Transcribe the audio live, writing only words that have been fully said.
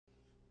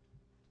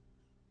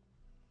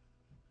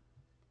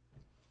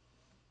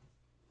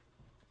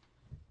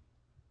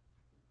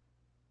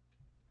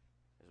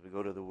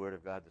go to the Word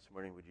of God this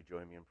morning, would you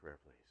join me in prayer,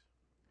 please?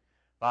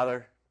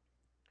 Father,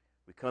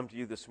 we come to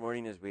you this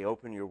morning as we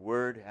open your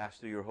Word,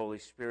 ask through your Holy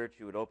Spirit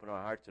you would open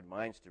our hearts and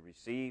minds to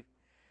receive.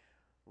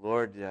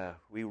 Lord,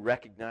 we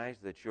recognize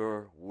that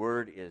your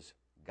Word is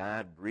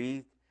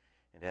God-breathed,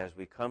 and as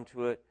we come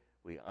to it,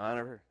 we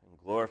honor and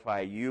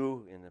glorify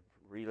you in the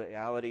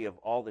reality of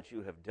all that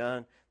you have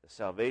done, the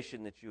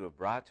salvation that you have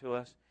brought to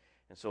us.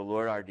 And so,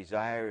 Lord, our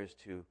desire is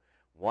to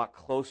walk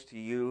close to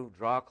you,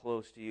 draw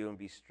close to you, and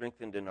be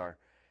strengthened in our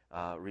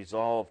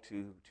resolve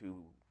to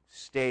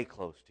stay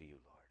close to you,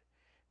 Lord.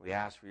 We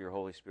ask for your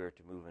Holy Spirit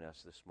to move in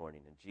us this morning.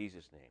 In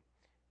Jesus' name,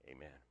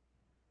 amen.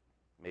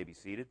 You may be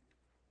seated.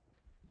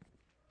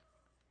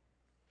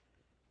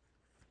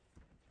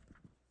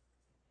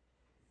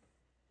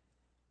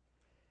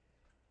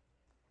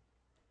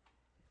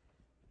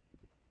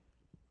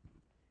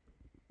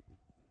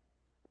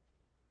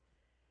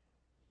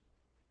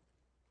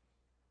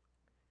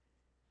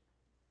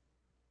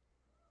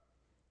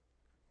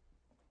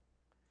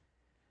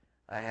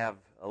 I have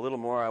a little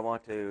more I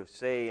want to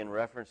say in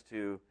reference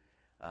to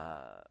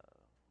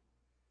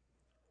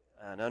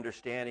an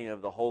understanding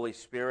of the Holy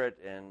Spirit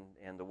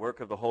and the work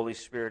of the Holy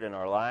Spirit in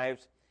our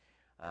lives.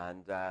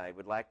 And I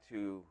would like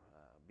to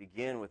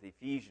begin with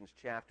Ephesians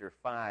chapter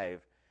 5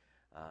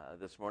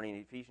 this morning.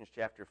 Ephesians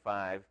chapter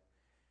 5.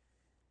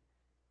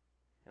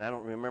 And I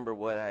don't remember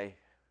what I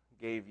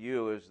gave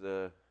you as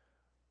the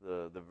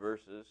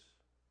verses.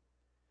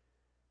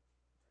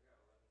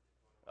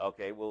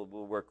 Okay, we'll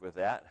work with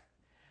that.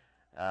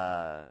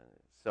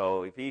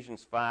 So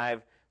Ephesians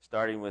 5,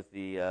 starting with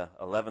the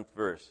 11th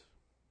verse.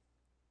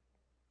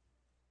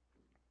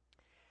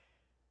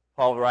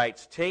 Paul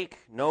writes, "Take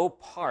no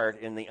part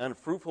in the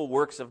unfruitful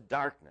works of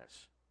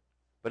darkness,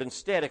 but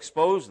instead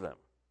expose them.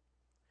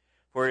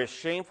 For it is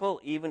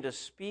shameful even to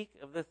speak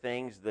of the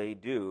things they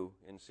do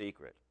in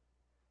secret.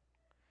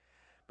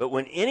 But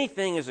when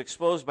anything is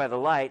exposed by the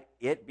light,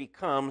 it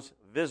becomes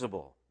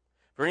visible.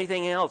 For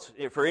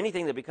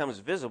anything that becomes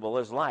visible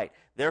is light.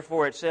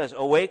 Therefore it says,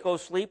 'Awake, O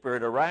sleeper,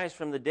 and arise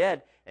from the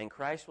dead, and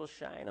Christ will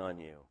shine on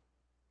you.'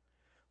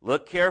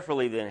 Look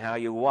carefully then how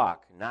you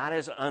walk, not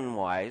as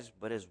unwise,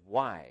 but as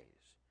wise,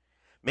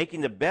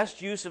 making the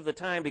best use of the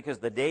time because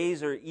the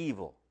days are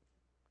evil.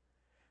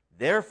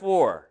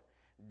 Therefore,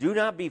 do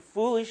not be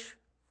foolish,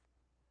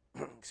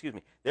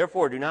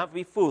 Therefore, do not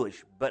be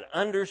foolish, but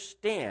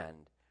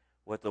understand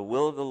what the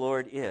will of the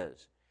Lord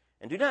is.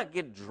 And do not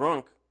get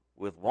drunk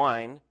with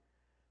wine,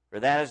 for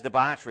that is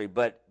debauchery,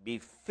 but be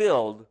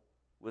filled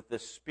with the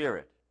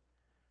Spirit,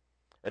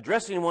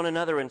 addressing one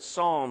another in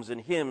psalms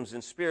and hymns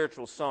and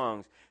spiritual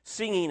songs,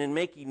 singing and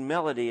making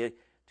melody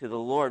to the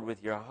Lord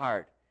with your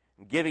heart,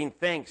 and giving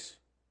thanks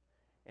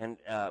and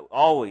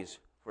always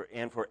for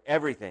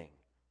everything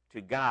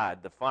to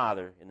God the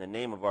Father in the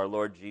name of our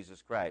Lord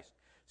Jesus Christ,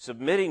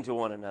 submitting to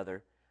one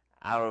another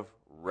out of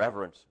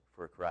reverence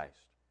for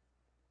Christ."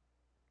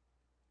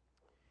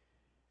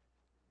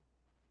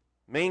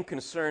 Main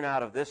concern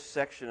out of this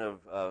section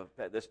of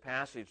this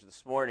passage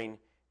this morning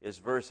is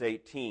verse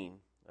 18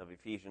 of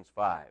Ephesians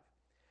 5,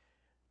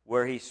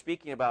 where he's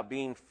speaking about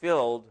being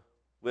filled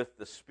with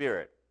the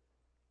Spirit.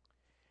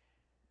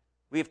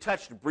 We've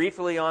touched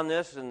briefly on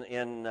this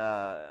in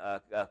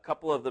a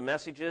couple of the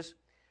messages.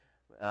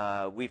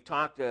 We've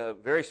talked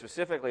very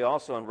specifically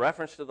also in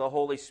reference to the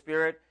Holy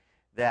Spirit,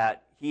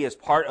 that he is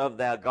part of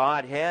the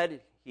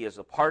Godhead. He is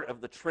a part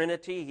of the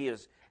Trinity. He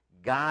is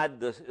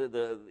God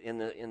in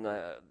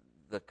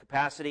the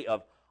capacity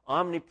of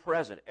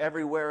omnipresent,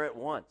 everywhere at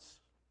once.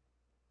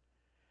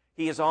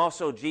 He is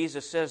also,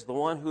 Jesus says, the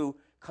one who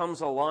comes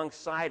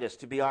alongside us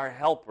to be our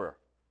helper,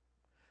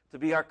 to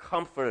be our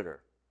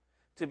comforter,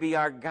 to be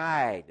our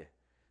guide,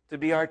 to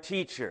be our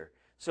teacher,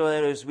 so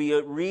that as we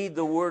read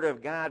the Word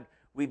of God,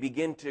 we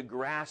begin to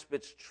grasp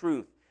its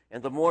truth.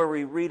 And the more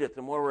we read it,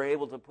 the more we're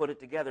able to put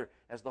it together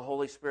as the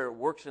Holy Spirit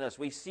works in us.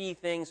 We see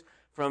things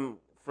from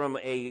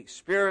a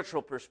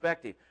spiritual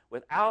perspective.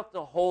 Without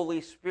the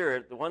Holy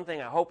Spirit, the one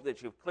thing I hope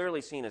that you've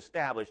clearly seen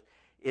established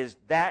is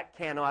that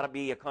cannot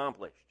be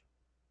accomplished.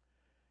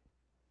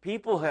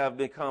 People have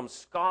become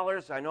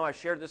scholars. I know I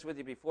shared this with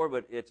you before,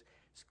 but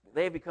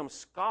they've become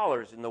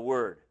scholars in the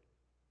Word.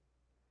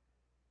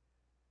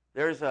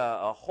 There's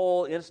a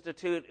whole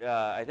institute,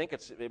 I think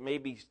it may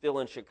be still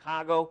in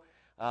Chicago,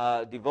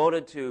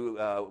 devoted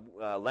to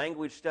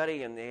language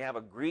study, and they have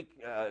a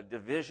Greek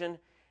division,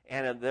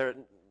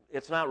 and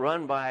it's not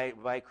run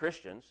by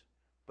Christians,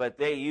 but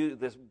they use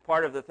this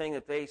part of the thing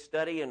that they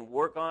study and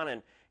work on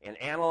and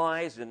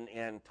analyze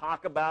and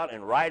talk about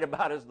and write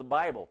about is the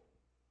Bible.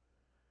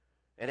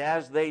 And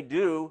as they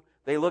do,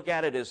 they look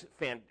at it as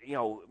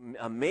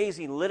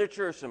amazing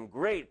literature, some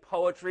great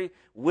poetry,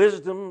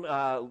 wisdom.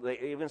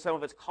 Even some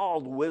of it's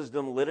called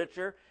wisdom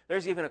literature.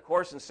 There's even a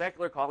course in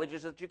secular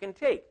colleges that you can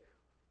take,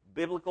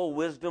 biblical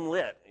wisdom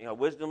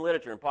wisdom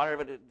literature, and part of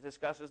it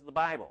discusses the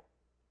Bible.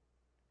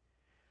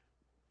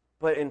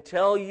 But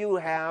until you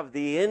have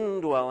the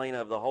indwelling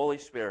of the Holy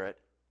Spirit,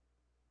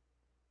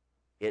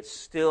 it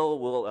still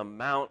will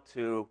amount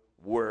to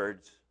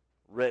words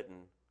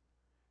written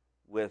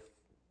with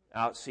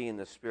without seeing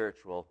the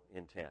spiritual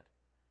intent.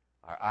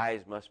 Our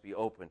eyes must be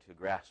open to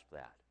grasp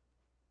that.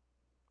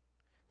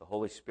 The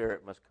Holy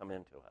Spirit must come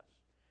into us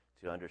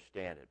to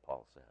understand it,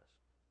 Paul says.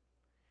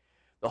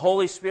 The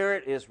Holy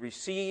Spirit is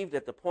received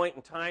at the point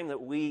in time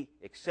that we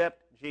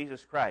accept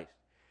Jesus Christ.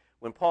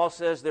 When Paul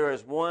says there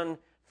is one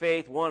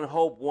faith, one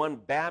hope, one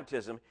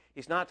baptism,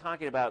 he's not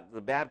talking about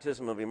the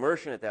baptism of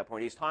immersion at that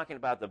point. He's talking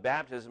about the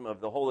baptism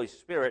of the Holy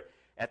Spirit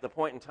at the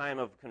point in time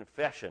of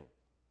confession.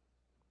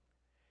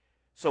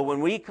 So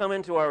when we come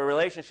into our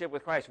relationship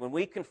with Christ, when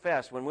we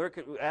confess, when we're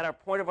at our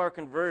point of our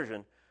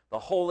conversion, the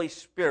Holy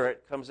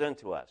Spirit comes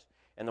into us.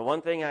 And the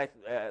one thing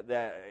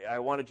that I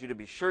wanted you to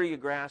be sure you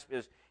grasp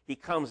is He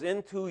comes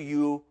into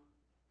you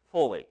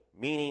fully,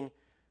 meaning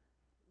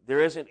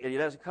it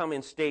doesn't come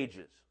in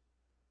stages.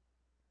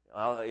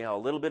 A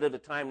little bit at a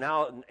time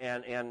now,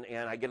 and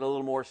I get a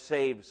little more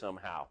saved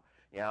somehow.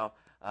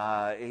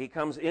 He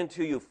comes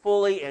into you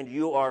fully, and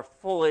you are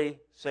fully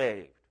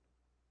saved.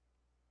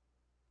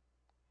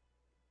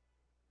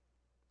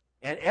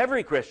 And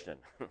every Christian,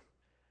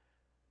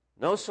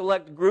 no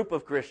select group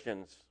of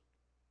Christians,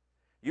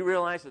 you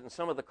realize that in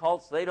some of the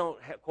cults, they don't,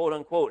 quote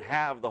unquote,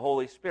 have the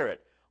Holy Spirit.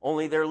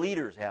 Only their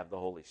leaders have the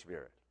Holy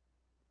Spirit.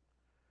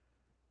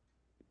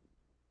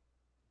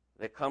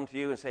 They come to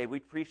you and say, we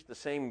preach the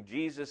same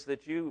Jesus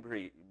that you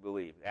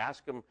believe.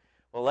 Ask them,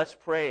 well, let's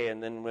pray,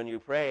 and then when you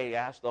pray,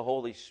 ask the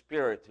Holy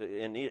Spirit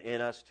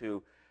in us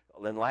to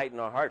enlighten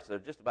our hearts. They're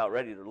just about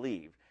ready to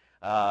leave.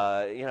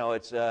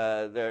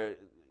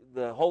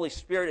 The Holy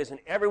Spirit is in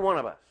every one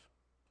of us.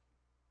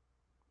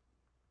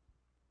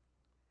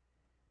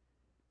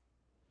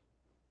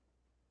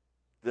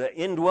 The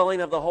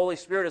indwelling of the Holy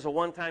Spirit is a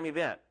one-time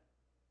event.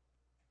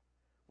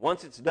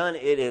 Once it's done,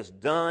 it is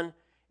done.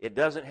 It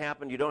doesn't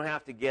happen. You don't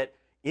have to get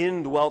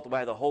indwelt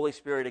by the Holy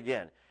Spirit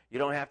again. You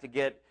don't have to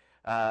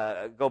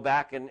go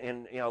back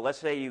and let's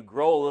say you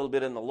grow a little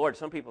bit in the Lord.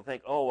 Some people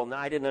think, oh, well, no,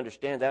 I didn't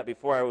understand that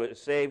before I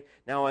was saved.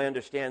 Now I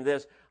understand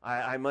this.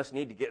 I must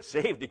need to get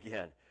saved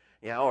again.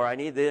 Or I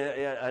need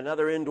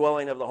another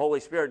indwelling of the Holy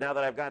Spirit now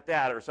that I've got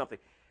that or something.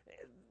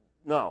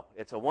 No,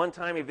 it's a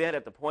one-time event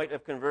at the point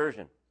of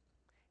conversion.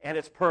 And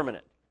it's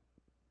permanent.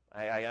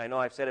 I know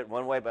I've said it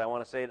one way, but I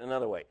want to say it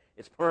another way.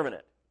 It's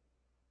permanent.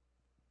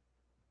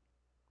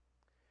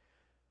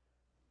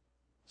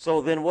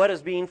 So then what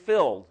is being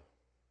filled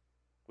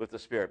with the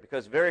Spirit?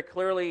 Because very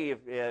clearly,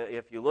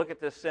 if you look at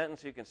this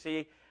sentence, you can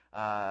see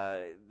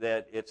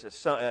that it's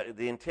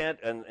the intent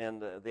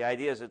and the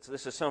idea is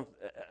this is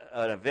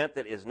an event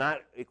that is not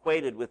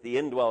equated with the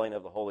indwelling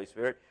of the Holy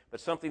Spirit, but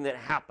something that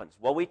happens.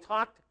 Well, we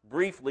talked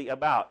briefly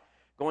about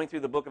going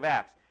through the book of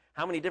Acts.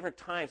 How many different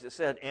times it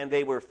said, and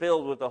they were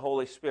filled with the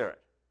Holy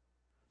Spirit?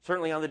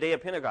 Certainly on the day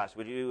of Pentecost,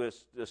 would you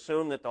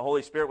assume that the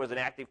Holy Spirit was an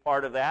active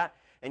part of that?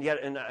 And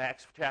yet in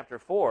Acts chapter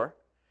 4,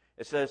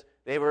 it says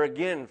they were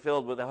again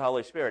filled with the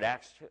Holy Spirit.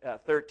 Acts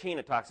 13,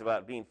 it talks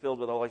about being filled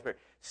with the Holy Spirit.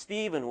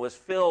 Stephen was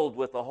filled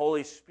with the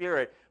Holy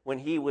Spirit when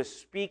he was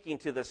speaking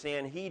to the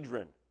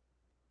Sanhedrin.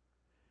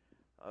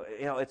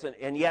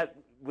 And yet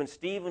when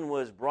Stephen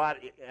was brought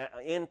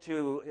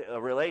into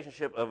a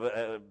relationship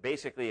of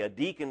basically a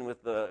deacon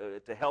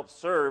to help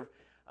serve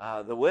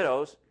the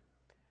widows,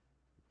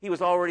 he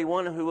was already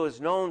one who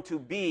was known to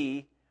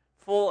be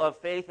full of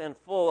faith and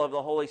full of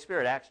the Holy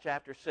Spirit. Acts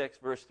chapter 6,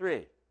 verse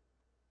 3.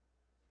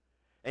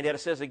 And yet it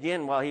says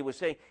again, while he was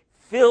saying,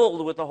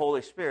 filled with the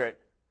Holy Spirit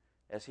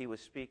as he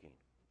was speaking.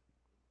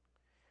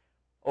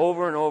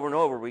 Over and over and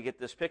over we get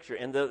this picture.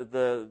 And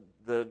the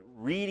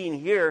reading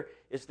here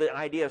is the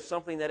idea of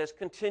something that is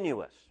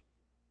continuous.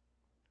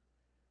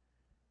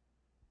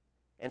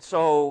 And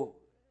so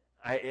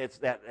it's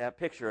that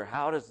picture.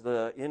 How does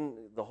the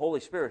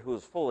Holy Spirit, who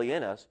is fully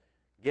in us,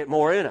 get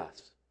more in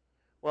us?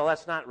 Well,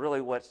 that's not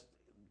really what's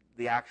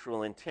the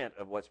actual intent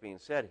of what's being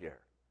said here.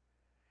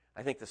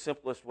 I think the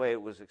simplest way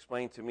it was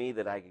explained to me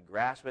that I could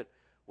grasp it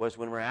was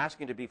when we're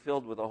asking to be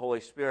filled with the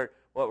Holy Spirit,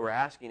 what we're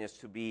asking is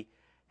to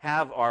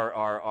have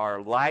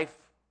our life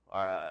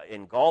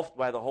engulfed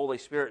by the Holy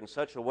Spirit in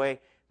such a way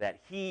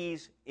that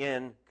He's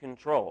in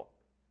control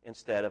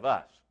instead of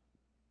us.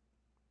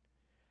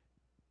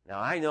 Now,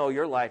 I know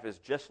your life is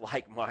just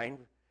like mine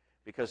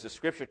because the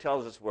Scripture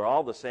tells us we're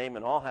all the same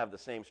and all have the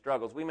same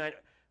struggles. We might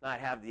not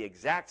have the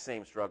exact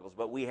same struggles,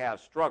 but we have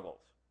struggles.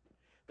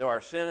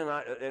 There's sin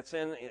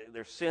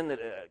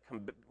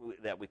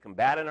that we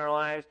combat in our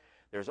lives.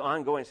 There's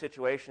ongoing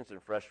situations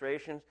and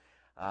frustrations.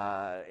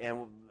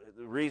 And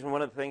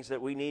one of the things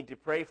that we need to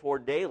pray for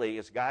daily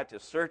is God to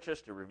search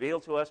us, to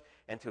reveal to us,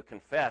 and to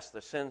confess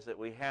the sins that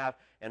we have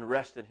and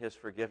rest in His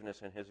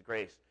forgiveness and His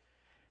grace.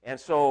 And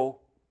so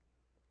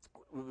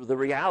the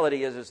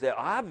reality is that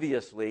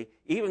obviously,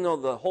 even though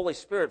the Holy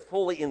Spirit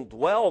fully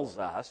indwells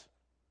us,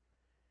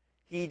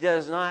 He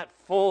does not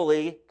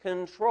fully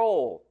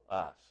control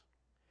us.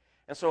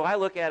 And so I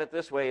look at it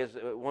this way, as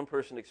one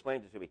person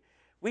explained it to me.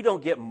 We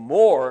don't get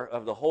more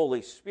of the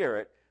Holy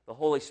Spirit. The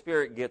Holy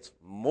Spirit gets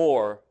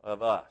more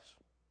of us.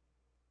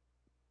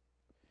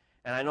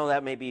 And I know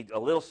that may be a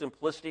little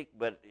simplistic,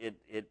 but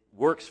it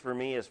works for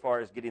me as far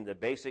as getting the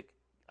basic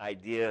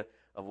idea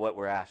of what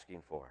we're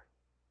asking for.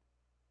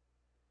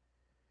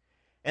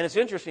 And it's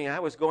interesting, I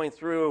was going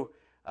through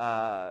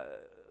a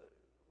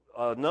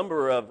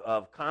number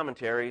of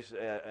commentaries,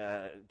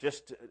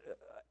 just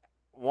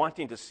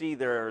wanting to see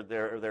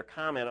their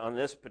comment on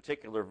this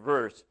particular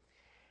verse.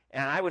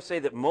 And I would say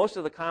that most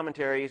of the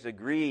commentaries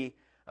agree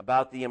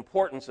about the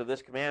importance of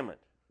this commandment.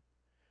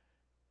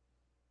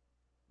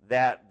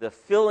 That the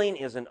filling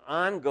is an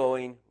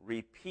ongoing,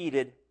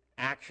 repeated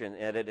action,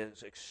 and it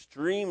is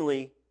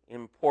extremely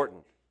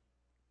important.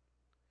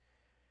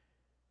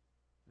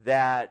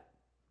 That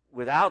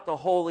without the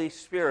Holy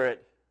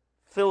Spirit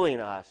filling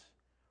us,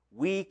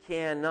 we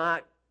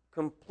cannot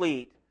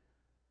complete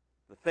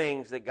the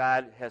things that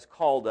God has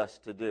called us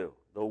to do,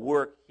 the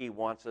work He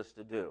wants us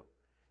to do.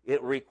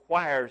 It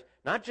requires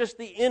not just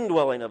the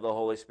indwelling of the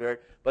Holy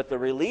Spirit, but the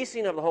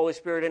releasing of the Holy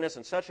Spirit in us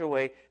in such a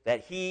way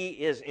that He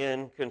is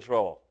in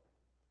control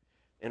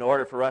in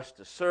order for us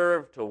to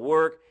serve, to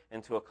work,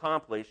 and to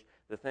accomplish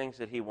the things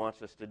that He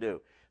wants us to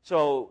do.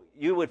 So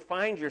you would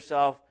find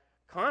yourself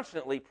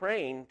constantly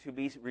praying to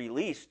be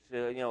released,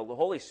 the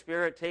Holy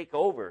Spirit take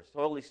over,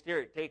 the Holy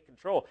Spirit take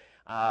control.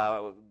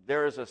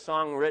 There is a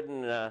song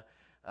written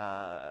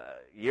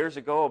years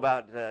ago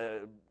about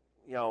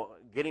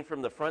getting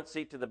from the front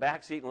seat to the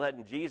back seat and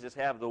letting Jesus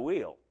have the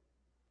wheel.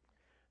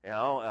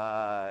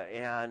 Right,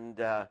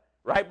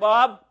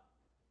 Bob?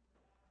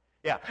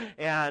 Yeah,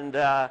 and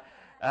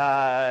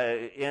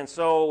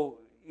so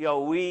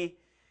we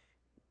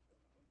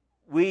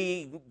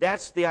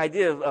that's the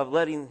idea of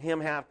letting Him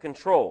have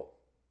control.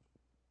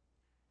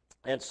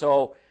 And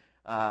so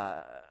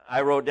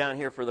I wrote down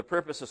here, for the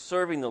purpose of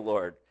serving the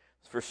Lord,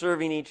 for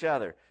serving each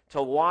other,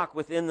 to walk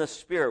within the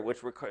Spirit,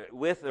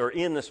 with or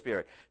in the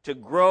Spirit, to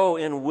grow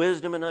in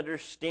wisdom and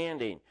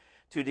understanding,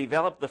 to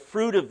develop the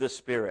fruit of the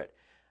Spirit,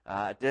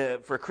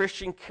 for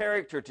Christian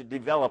character to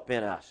develop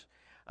in us,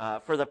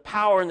 for the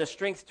power and the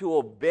strength to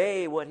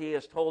obey what He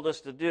has told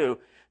us to do,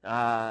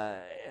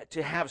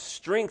 to have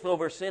strength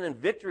over sin and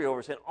victory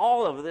over sin.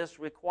 All of this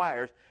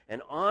requires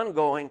an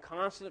ongoing,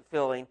 constant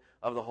filling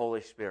of the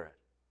Holy Spirit.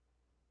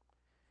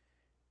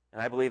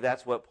 And I believe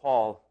that's what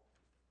Paul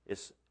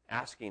is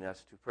asking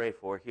us to pray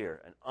for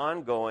here, an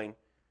ongoing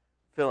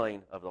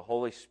filling of the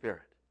Holy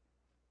Spirit.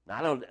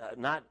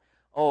 Not,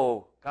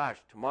 oh gosh,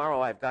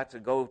 tomorrow I've got to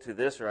go to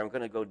this or I'm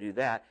going to go do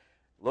that.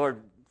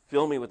 Lord,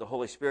 fill me with the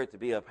Holy Spirit to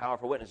be a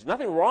powerful witness. There's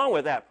nothing wrong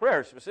with that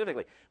prayer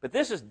specifically, but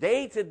this is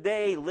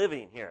day-to-day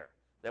living here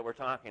that we're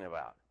talking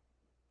about.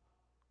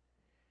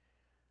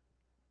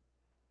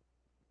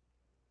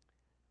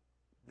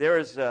 There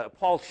is,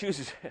 Paul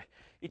chooses,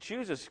 he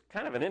chooses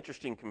kind of an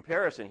interesting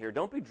comparison here.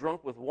 Don't be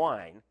drunk with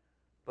wine,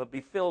 but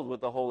be filled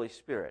with the Holy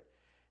Spirit.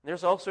 And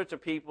there's all sorts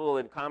of people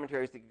in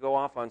commentaries that go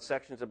off on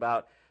sections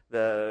about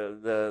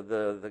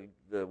the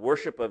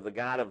worship of the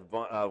god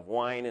of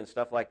wine and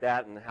stuff like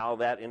that, and how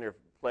that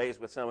interplays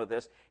with some of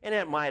this. And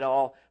it might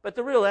all, but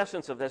the real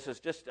essence of this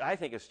is just, I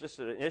think it's just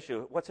an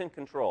issue, what's in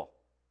control?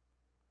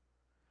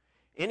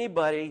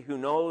 Anybody who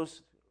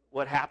knows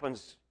what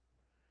happens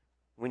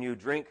when you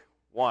drink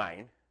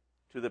wine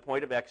to the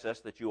point of excess,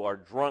 that you are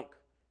drunk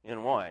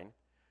in wine,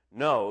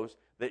 knows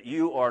that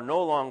you are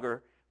no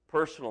longer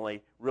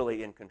personally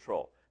really in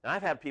control. Now,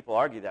 I've had people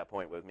argue that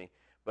point with me,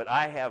 but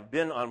I have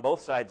been on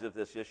both sides of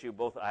this issue.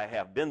 I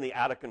have been the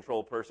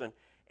out-of-control person,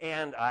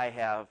 and I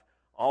have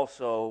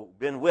also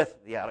been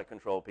with the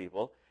out-of-control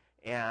people.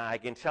 And I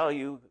can tell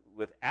you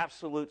with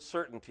absolute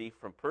certainty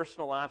from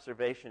personal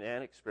observation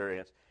and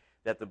experience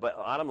that the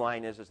bottom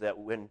line is that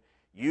when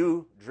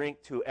you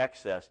drink to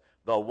excess,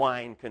 the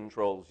wine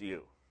controls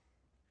you.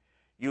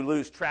 You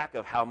lose track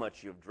of how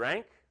much you've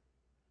drank,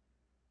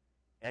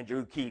 and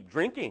you keep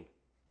drinking.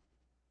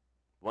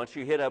 Once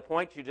you hit a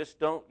point, you just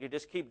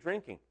keep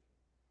drinking.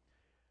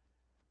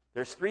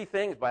 There's three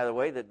things, by the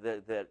way,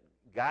 that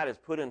God has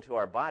put into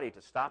our body to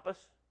stop us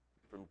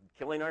from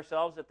killing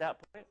ourselves at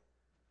that point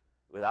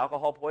with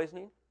alcohol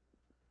poisoning.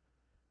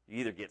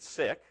 You either get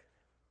sick,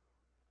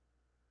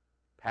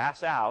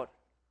 pass out,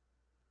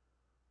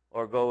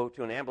 or go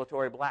to an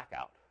ambulatory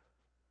blackout,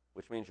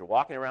 which means you're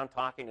walking around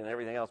talking and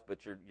everything else, but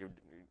you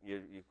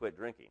quit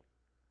drinking.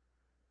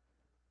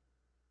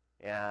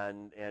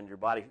 And your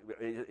body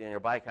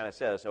kind of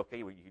says,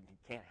 okay, well, you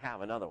can't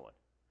have another one,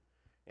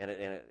 and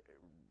it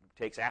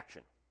takes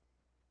action.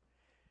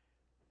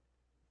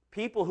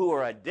 People who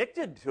are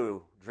addicted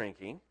to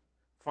drinking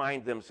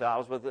find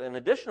themselves with an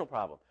additional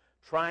problem.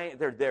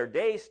 Their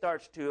day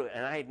starts to,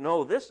 and I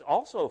know this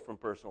also from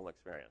personal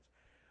experience,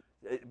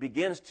 it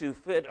begins to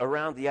fit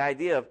around the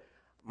idea of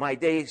my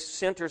day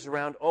centers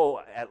around,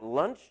 at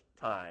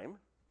lunchtime,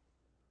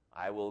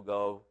 I will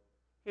go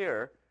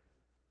here.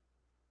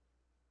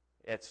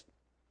 It's,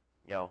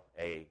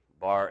 a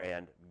bar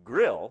and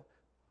grill,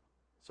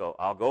 so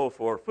I'll go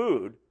for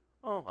food.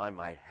 I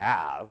might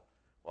have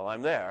while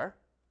I'm there.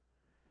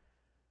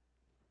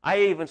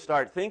 I even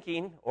start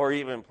thinking or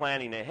even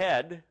planning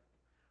ahead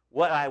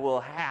what I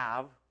will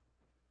have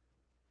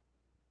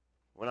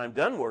when I'm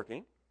done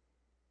working.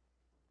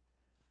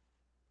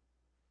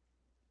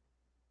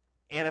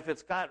 And if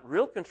it's got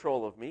real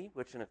control of me,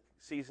 which in a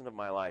season of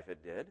my life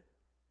it did,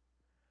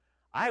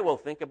 I will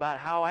think about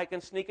how I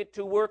can sneak it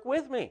to work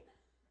with me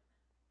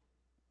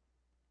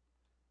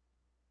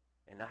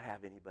and not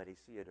have anybody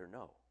see it or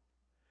know.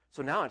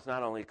 So now it's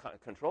not only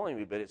controlling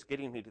me, but it's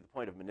getting me to the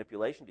point of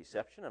manipulation,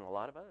 deception, and a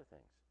lot of other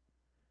things.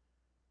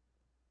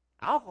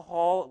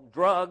 Alcohol,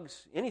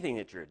 drugs, anything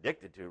that you're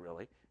addicted to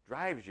really,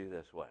 drives you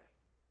this way.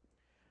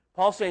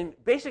 Paul's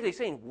basically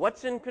saying,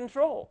 what's in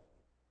control?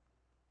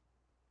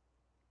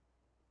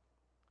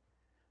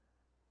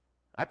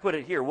 I put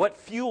it here, what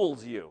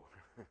fuels you?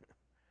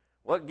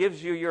 What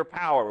gives you your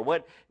power?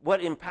 What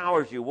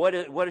empowers you? What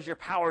is your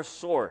power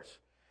source?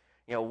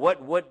 You know,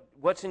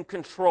 what's in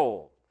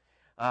control?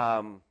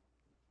 I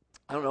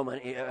don't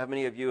know how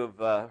many of you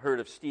have heard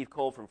of Steve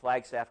Cole from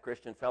Flagstaff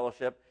Christian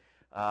Fellowship.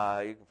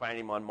 You can find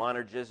him on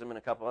Monergism and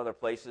a couple other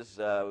places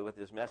with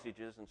his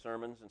messages and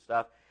sermons and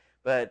stuff.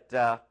 But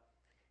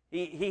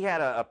he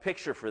had a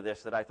picture for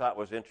this that I thought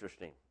was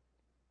interesting.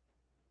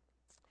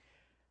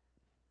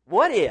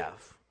 What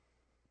if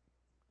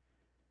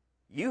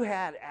you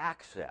had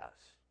access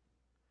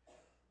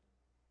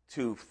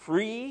to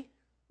free,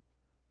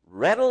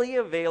 readily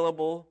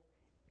available,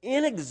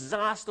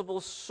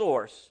 inexhaustible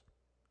source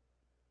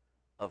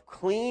of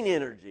clean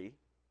energy?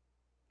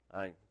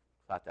 I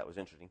thought that was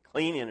interesting.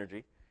 Clean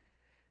energy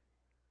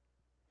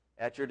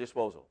at your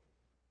disposal.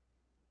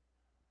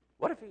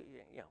 What if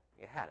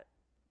you had it?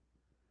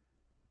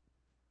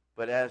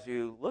 But as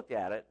you looked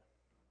at it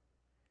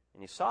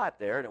and you saw it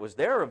there, and it was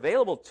there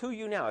available to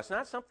you now. It's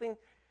not something,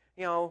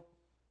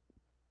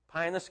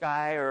 pie in the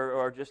sky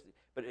or just,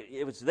 but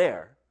it was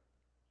there.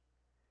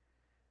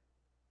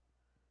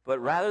 But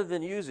rather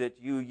than use it,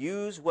 you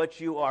use what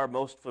you are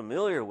most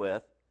familiar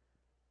with,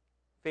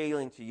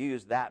 failing to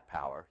use that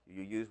power.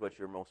 You use what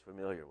you're most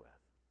familiar with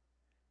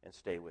and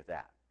stay with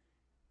that.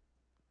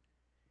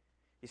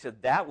 He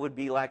said that would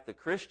be like the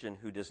Christian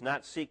who does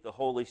not seek the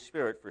Holy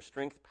Spirit for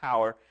strength,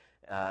 power,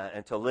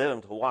 and to live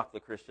and to walk the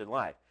Christian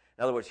life.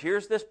 In other words,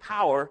 here's this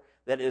power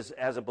that is,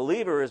 as a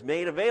believer, is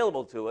made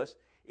available to us.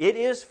 It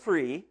is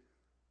free.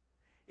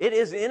 It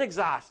is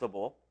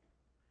inexhaustible.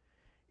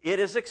 It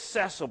is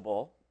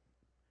accessible.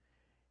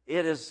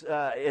 It's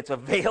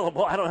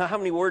available. I don't know how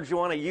many words you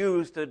want to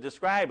use to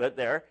describe it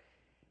there.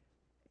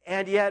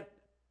 And yet,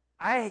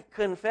 I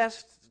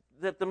confess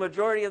that the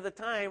majority of the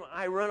time,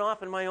 I run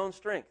off in my own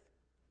strength.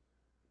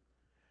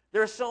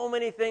 There are so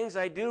many things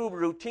I do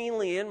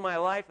routinely in my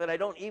life that I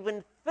don't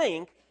even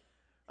think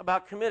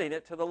about committing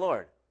it to the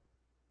Lord.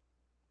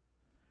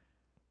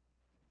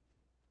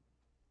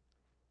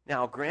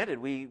 Now, granted,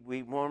 we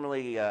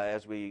normally,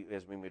 as we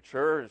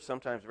mature,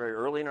 sometimes very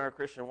early in our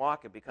Christian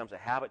walk, it becomes a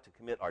habit to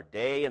commit our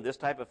day and this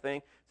type of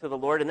thing to the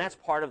Lord, and that's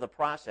part of the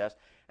process.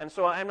 And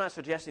so I'm not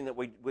suggesting that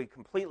we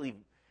completely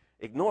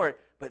ignore it,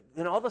 but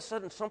then all of a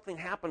sudden something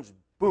happens,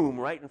 boom,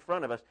 right in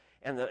front of us,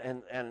 and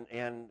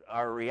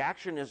our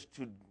reaction is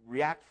to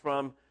react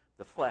from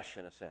the flesh,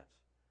 in a sense,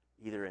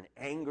 either in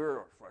anger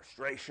or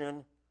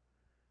frustration,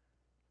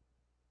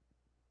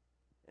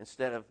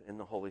 instead of in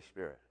the Holy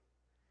Spirit.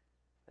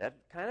 That's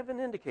kind of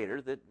an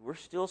indicator that we're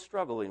still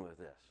struggling with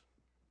this.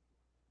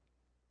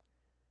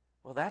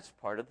 Well, that's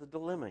part of the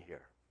dilemma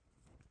here.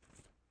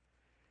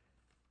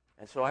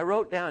 And so I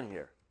wrote down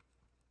here,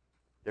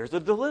 there's a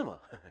dilemma.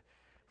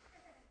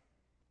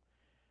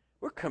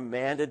 We're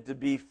commanded to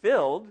be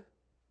filled,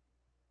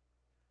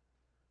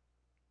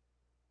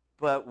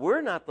 but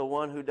we're not the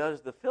one who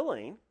does the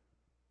filling,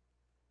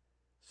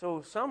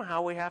 so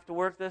somehow we have to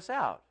work this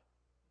out.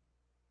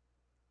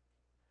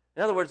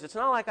 In other words, it's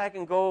not like I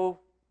can go,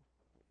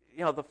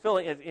 the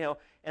filling,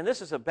 and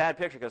this is a bad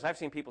picture because I've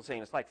seen people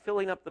saying it's like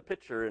filling up the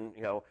pitcher, and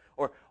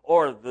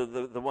or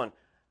the one.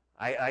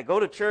 I go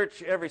to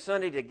church every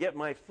Sunday to get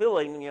my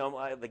filling.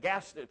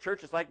 The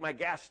church is like my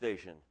gas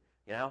station.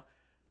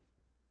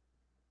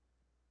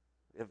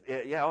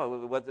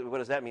 What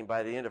does that mean?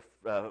 By the end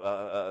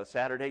of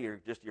Saturday,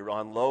 you're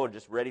on low and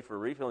just ready for a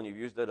refill, and you've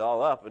used it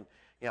all up. And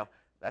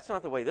that's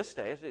not the way this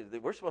stays.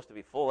 We're supposed to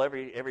be full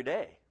every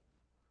day,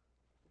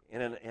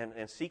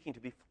 and seeking to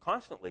be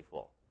constantly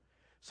full.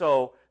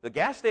 So the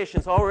gas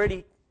station's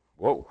already,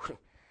 the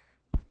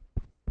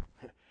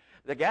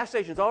gas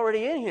station's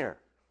already in here.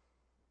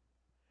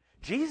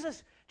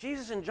 Jesus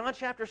in John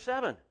chapter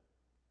 7,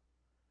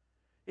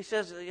 he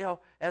says,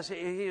 as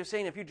he was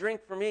saying, if you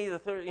drink from me,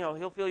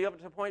 he'll fill you up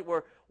to the point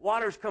where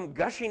waters come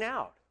gushing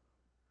out.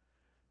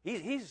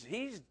 He's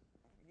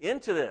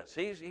into this.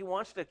 He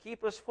wants to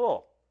keep us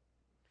full.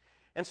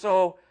 And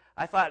so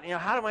I thought,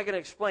 how am I going to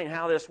explain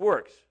how this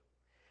works?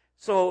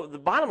 So the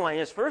bottom line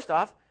is, first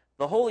off,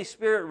 the Holy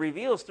Spirit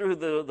reveals through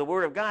the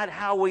Word of God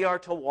how we are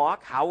to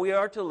walk, how we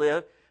are to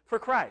live for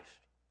Christ.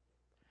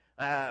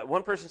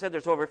 One person said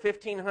there's over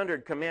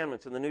 1,500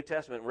 commandments in the New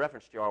Testament in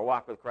reference to our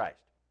walk with Christ.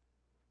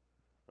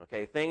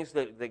 Okay, things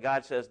that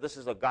God says this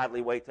is a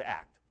godly way to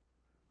act.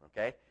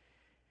 Okay?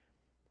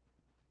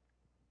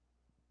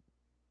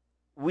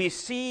 We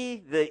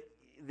see the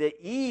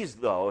ease,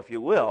 though, if you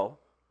will.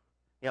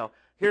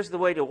 Here's the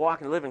way to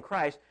walk and live in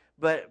Christ,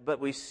 but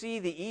we see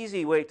the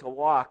easy way to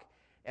walk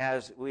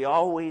as we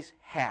always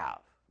have.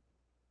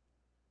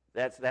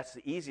 That's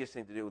the easiest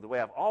thing to do. The way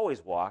I've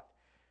always walked,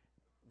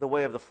 the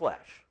way of the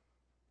flesh,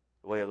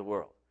 the way of the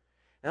world.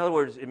 In other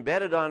words,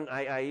 embedded on,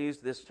 I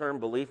used this term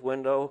belief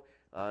window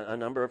a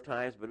number of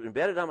times, but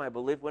embedded on my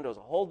belief window is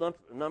a whole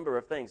number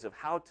of things of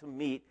how to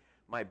meet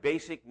my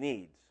basic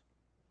needs.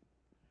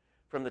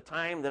 From the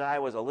time that I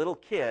was a little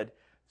kid,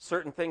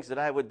 certain things that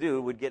I would do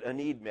would get a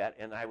need met,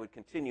 and I would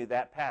continue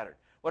that pattern.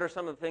 What are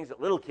some of the things that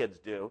little kids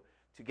do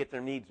to get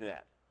their needs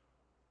met?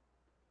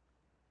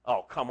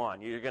 Oh, come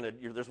on.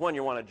 There's one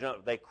you want to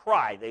jump. They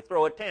cry. They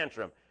throw a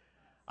tantrum.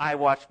 I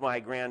watched my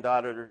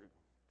granddaughter.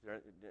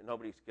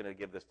 Nobody's going to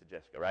give this to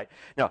Jessica, right?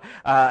 No.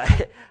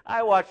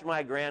 I watched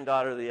my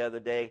granddaughter the other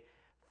day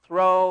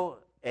throw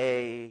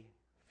a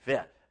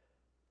fit.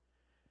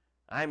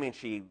 I mean,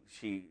 she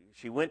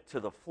went to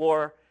the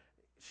floor.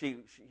 She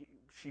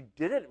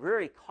did it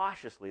very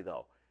cautiously,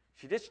 though.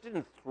 She just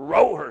didn't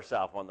throw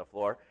herself on the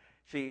floor.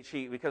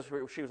 Because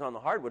she was on the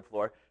hardwood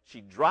floor,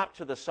 she dropped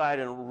to the side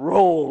and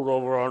rolled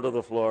over onto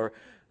the floor,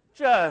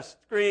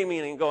 just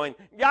screaming and going,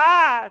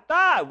 "Yeah,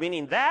 da,"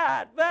 meaning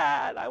that,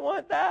 I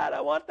want that, I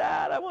want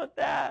that, I want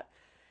that.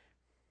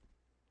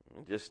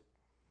 And just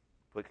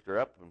picked her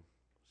up and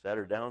sat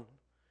her down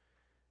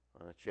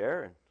on a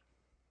chair and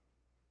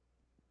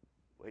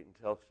wait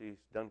until she's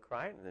done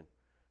crying, and then,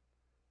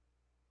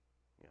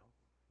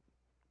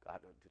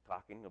 got to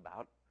talking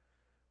about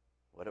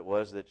what it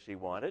was that she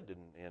wanted,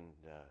 and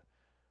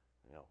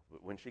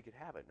when she could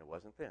have it, and it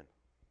wasn't then.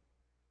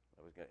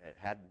 It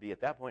had to be,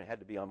 at that point, it had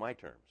to be on my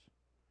terms.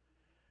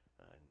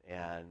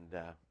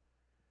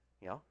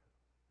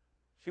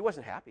 She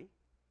wasn't happy.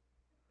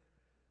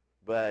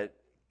 But,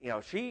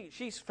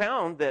 she's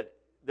found that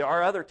there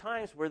are other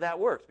times where that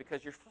works,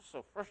 because you're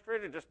so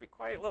frustrated, just be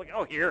quiet,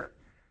 oh, here.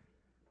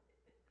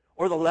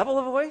 Or the level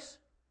of voice.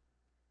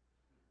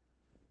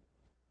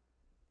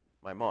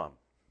 My mom.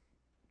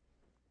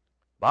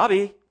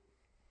 Bobby,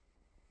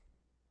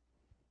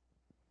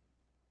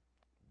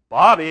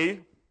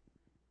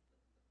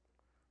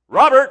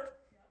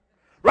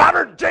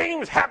 Robert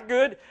James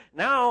Hapgood.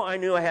 Now I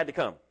knew I had to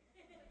come.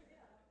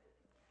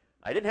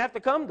 I didn't have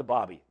to come to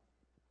Bobby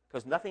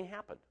because nothing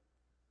happened.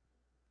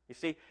 You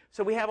see,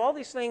 so we have all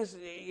these things,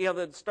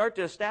 that start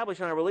to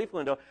establish on our belief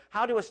window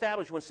how to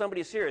establish when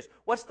somebody is serious.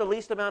 What's the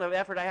least amount of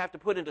effort I have to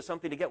put into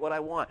something to get what I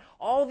want?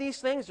 All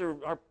these things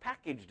are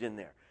packaged in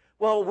there.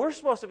 Well, we're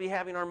supposed to be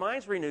having our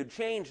minds renewed,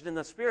 changed in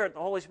the Spirit. The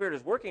Holy Spirit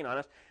is working on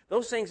us.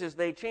 Those things, as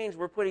they change,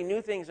 we're putting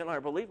new things in our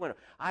belief window.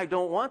 I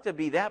don't want to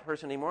be that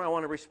person anymore. I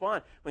want to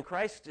respond. When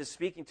Christ is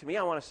speaking to me,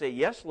 I want to say,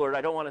 "Yes, Lord."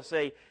 I don't want to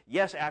say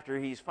yes after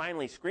He's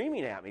finally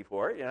screaming at me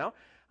for it,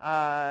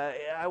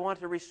 I want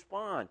to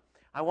respond.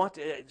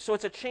 So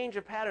it's a change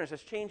of patterns,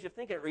 it's a change of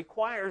thinking. It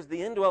requires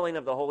the indwelling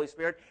of the Holy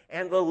Spirit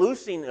and the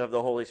loosing of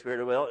the Holy Spirit,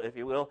 if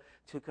you will,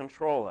 to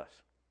control us.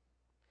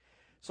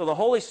 So the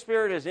Holy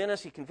Spirit is in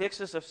us. He convicts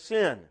us of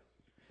sin.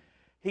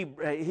 He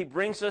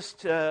brings us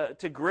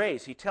to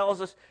grace. He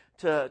tells us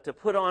to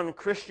put on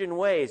Christian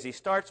ways. He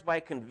starts by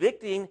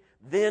convicting,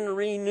 then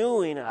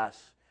renewing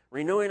us,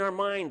 renewing our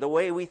mind, the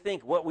way we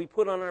think, what we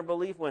put on our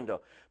belief window,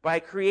 by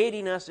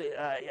creating us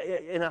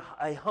in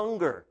a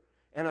hunger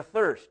and a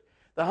thirst.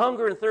 The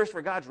hunger and thirst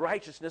for God's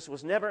righteousness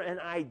was never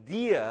an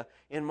idea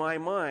in my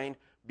mind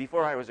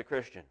before I was a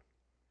Christian.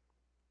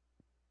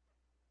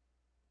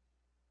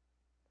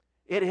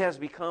 It has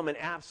become an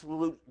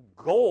absolute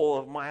goal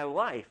of my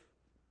life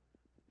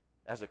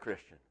as a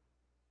Christian.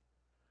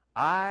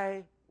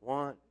 I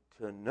want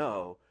to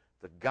know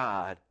the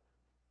God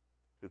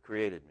who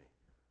created me.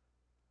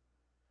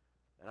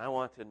 And I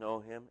want to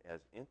know Him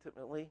as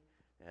intimately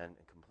and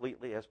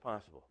completely as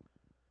possible.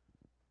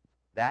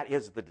 That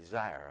is the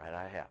desire that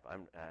I have.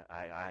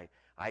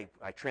 I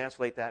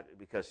translate that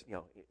because,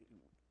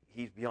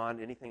 He's beyond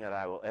anything that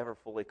I will ever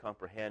fully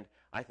comprehend,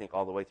 I think,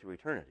 all the way through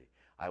eternity.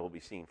 I will be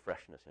seeing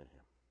freshness in Him.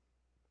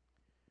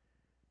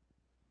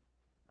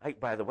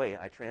 By the way,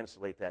 I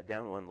translate that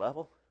down one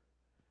level.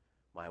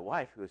 My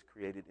wife, who is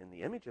created in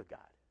the image of God,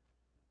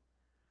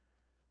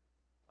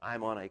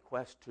 I'm on a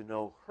quest to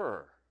know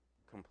her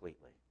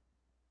completely.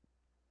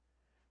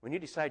 When you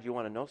decide you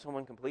want to know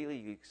someone completely,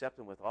 you accept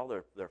them with all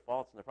their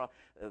faults and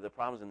their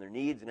problems and their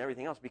needs and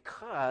everything else,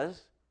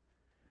 because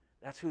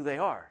that's who they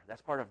are.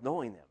 That's part of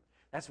knowing them.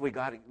 That's the way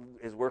God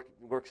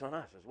works on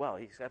us as well.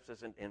 He accepts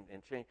us and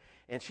change.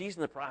 And she's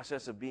in the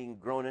process of being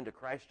grown into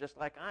Christ just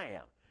like I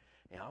am.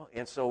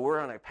 And so we're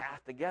on a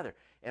path together.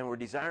 And we're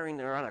desiring,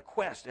 they're on a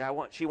quest.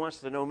 She wants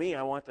to know me.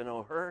 I want to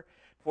know her.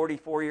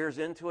 44 years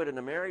into it in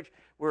the marriage,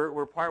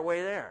 we're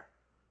partway there.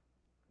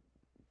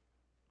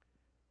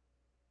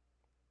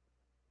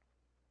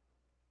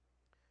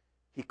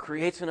 He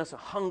creates in us a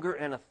hunger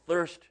and a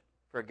thirst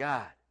for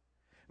God.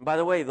 And by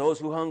the way, those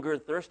who hunger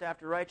and thirst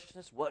after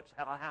righteousness, what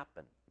shall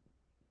happen?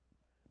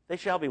 They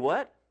shall be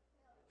what?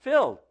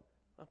 Filled.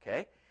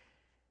 Okay.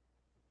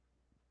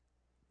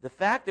 The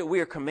fact that we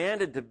are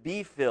commanded to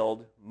be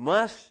filled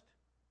must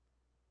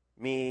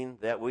mean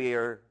that we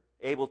are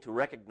able to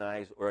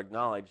recognize or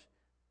acknowledge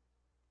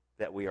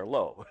that we are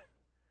low.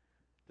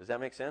 Does that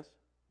make sense?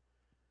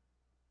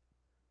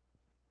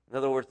 In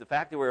other words, the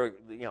fact that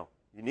you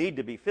need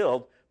to be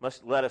filled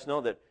must let us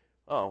know that,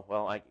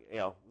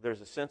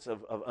 there's a sense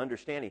of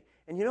understanding.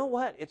 And you know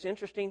what? It's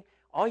interesting.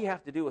 All you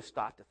have to do is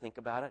stop to think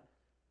about it,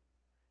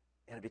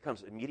 and it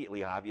becomes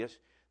immediately obvious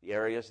the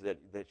areas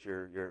that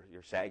you're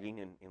sagging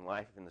in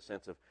life in the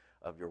sense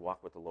of your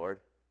walk with the Lord.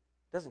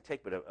 It doesn't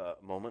take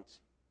but moments.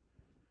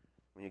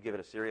 When you give it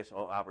a serious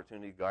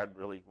opportunity, God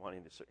really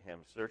wanting to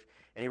search,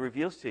 and He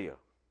reveals to you.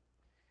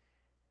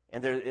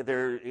 And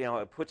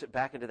it puts it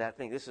back into that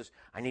thing.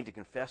 I need to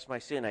confess my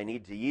sin. I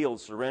need to yield,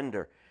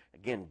 surrender.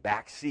 Again,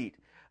 back seat.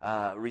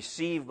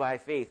 Receive by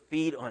faith.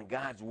 Feed on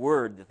God's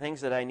Word. The things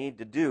that I need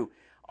to do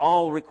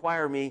all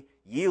require me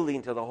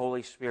yielding to the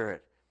Holy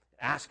Spirit,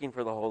 asking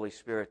for the Holy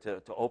Spirit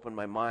to open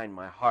my mind,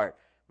 my heart,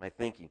 my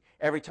thinking.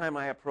 Every time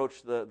I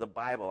approach the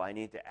Bible, I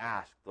need to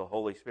ask the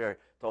Holy Spirit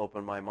to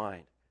open my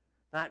mind.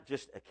 Not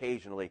just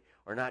occasionally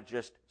or not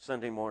just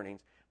Sunday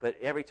mornings, but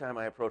every time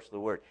I approach the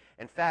Word.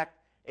 In fact,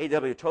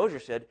 A.W. Tozer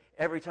said,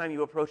 every time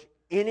you approach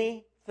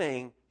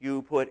anything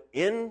you put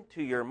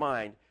into your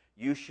mind,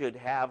 you should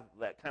have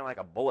that kind of like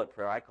a bullet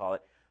prayer, I call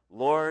it.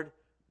 Lord,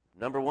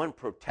 number one,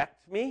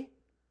 protect me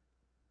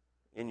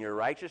in your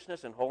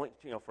righteousness and holiness,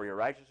 for your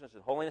righteousness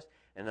and holiness.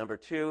 And number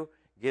two,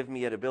 give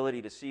me an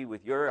ability to see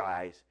with your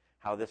eyes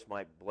how this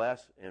might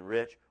bless,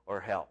 enrich, or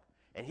help.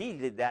 And he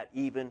did that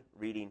even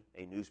reading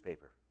a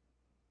newspaper.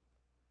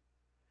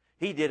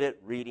 He did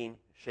it reading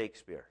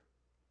Shakespeare.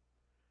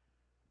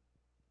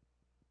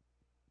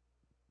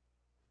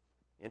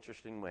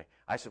 Interesting way.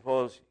 I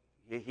suppose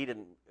he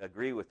didn't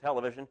agree with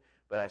television,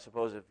 but I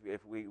suppose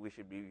if we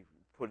should be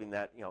putting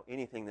that,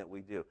 anything that we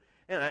do.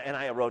 And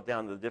I wrote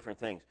down the different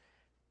things,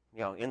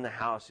 in the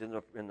house, in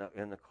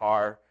the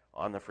car,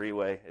 on the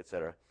freeway,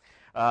 etc.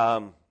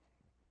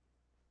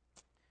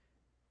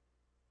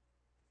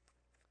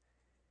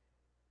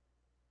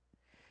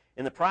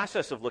 In the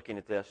process of looking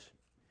at this,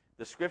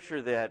 the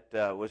scripture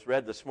that was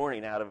read this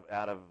morning out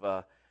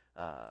of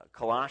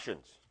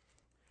Colossians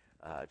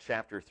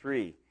chapter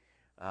 3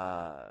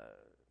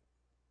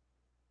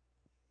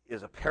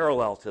 is a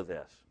parallel to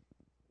this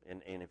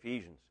in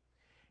Ephesians.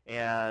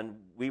 And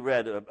we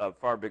read a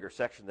far bigger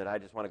section that I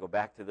just want to go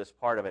back to this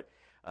part of it.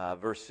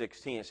 Verse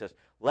 16, it says,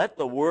 "Let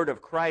the word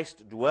of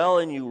Christ dwell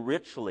in you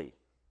richly,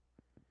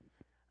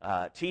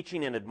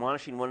 teaching and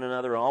admonishing one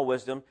another in all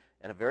wisdom."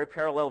 And a very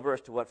parallel verse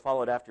to what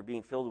followed after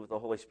being filled with the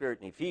Holy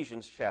Spirit in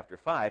Ephesians chapter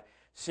 5,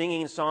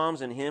 "Singing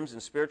psalms and hymns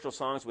and spiritual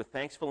songs with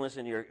thankfulness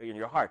in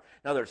your heart."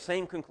 Now, they're the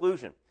same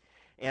conclusion.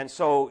 And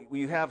so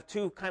you have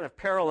two kind of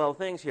parallel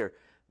things here.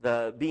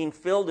 The being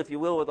filled, if you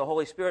will, with the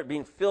Holy Spirit,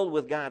 being filled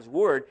with God's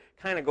Word,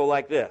 kind of go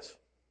like this.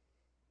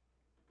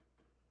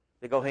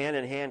 They go hand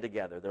in hand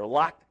together. They're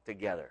locked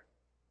together.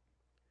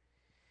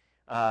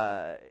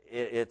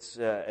 It's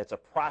a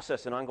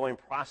process, an ongoing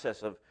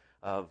process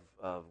of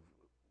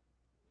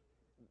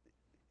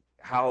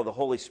how the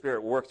Holy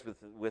Spirit works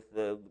with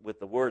the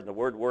Word, and the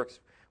Word works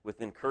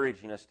with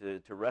encouraging us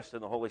to rest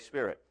in the Holy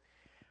Spirit.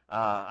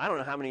 I don't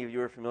know how many of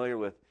you are familiar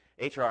with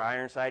H.R.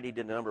 Ironside. He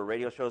did a number of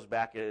radio shows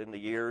back in the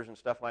years and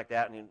stuff like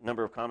that, and a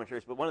number of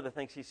commentaries. But one of the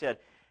things he said,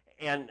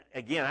 and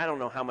again, I don't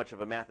know how much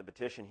of a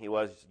mathematician he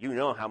was. You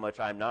know how much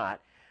I'm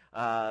not.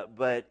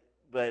 But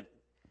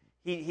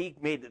he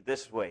made it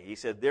this way. He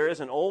said, there is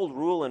an old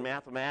rule in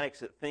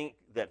mathematics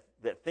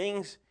that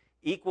things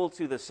equal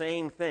to the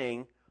same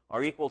thing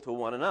are equal to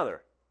one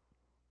another.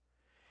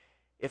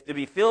 If to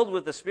be filled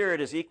with the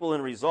Spirit is equal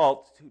in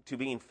result to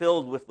being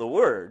filled with the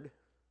Word,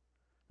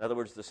 in other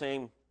words, the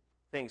same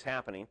things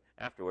happening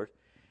afterwards,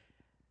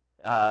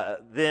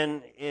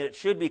 then it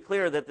should be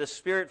clear that the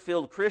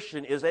Spirit-filled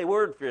Christian is a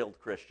Word-filled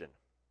Christian.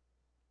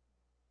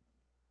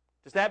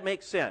 Does that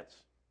make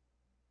sense?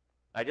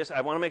 I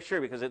want to make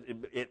sure, because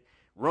it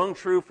rung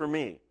true for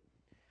me.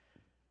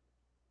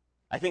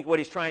 I think what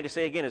he's trying to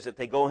say again is that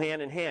they go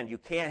hand in hand. You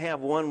can't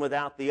have one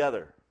without the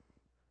other.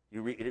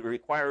 It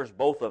requires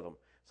both of them.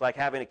 It's like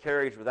having a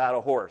carriage without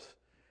a horse.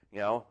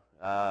 You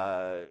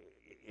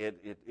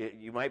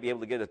might be able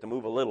to get it to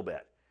move a little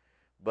bit,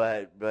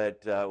 but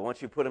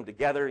once you put them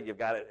together, you've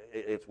got it.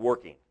 It's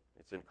working.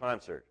 It's in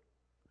concert.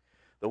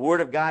 The Word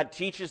of God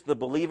teaches the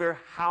believer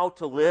how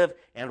to live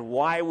and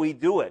why we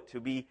do it, to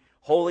be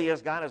holy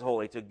as God is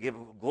holy, to give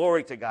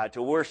glory to God,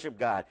 to worship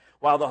God,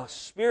 while the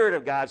Spirit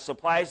of God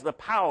supplies the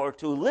power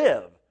to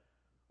live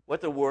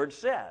what the Word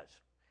says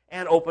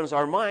and opens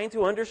our mind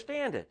to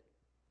understand it,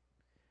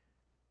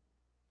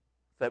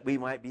 that we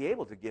might be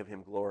able to give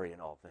Him glory in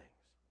all things.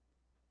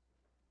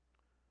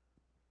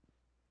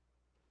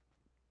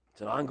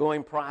 It's an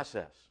ongoing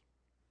process.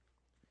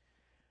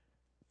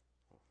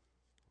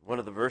 One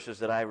of the verses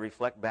that I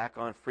reflect back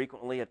on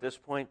frequently at this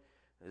point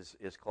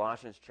is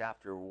Colossians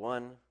chapter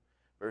 1,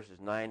 verses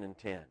 9 and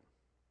 10.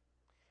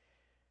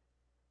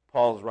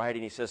 Paul's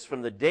writing, he says,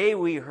 "From the day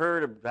we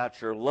heard about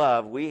your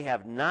love, we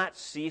have not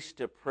ceased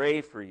to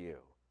pray for you,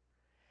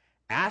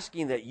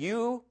 asking that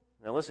you,"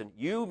 now listen,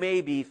 "you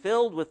may be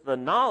filled with the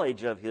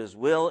knowledge of His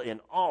will in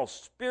all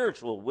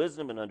spiritual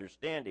wisdom and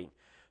understanding,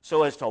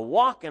 so as to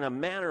walk in a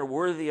manner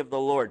worthy of the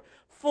Lord,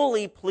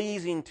 fully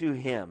pleasing to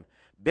Him,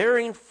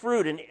 bearing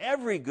fruit in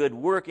every good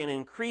work and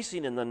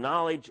increasing in the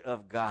knowledge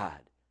of God.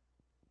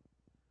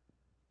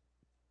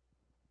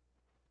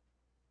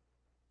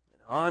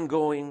 An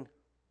ongoing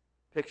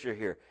picture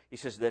here. He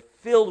says that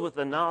filled with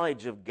the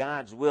knowledge of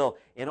God's will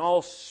in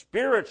all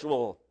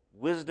spiritual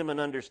wisdom and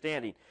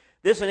understanding.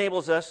 This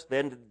enables us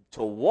then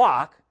to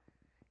walk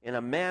in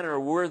a manner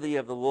worthy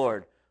of the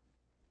Lord.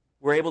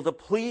 We're able to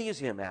please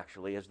Him,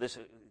 actually, as this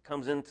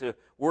comes into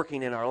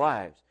working in our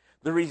lives.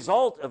 The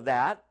result of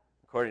that,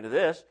 according to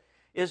this,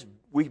 is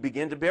we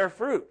begin to bear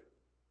fruit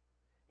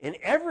in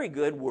every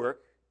good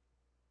work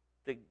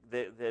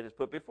that is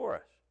put before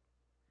us.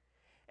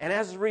 And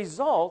as a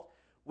result,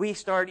 we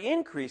start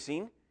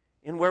increasing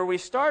in where we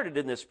started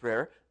in this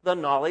prayer, the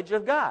knowledge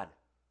of God.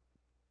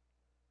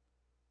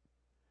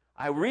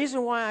 The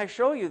reason why I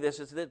show you this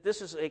is that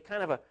this is a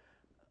kind of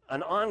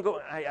an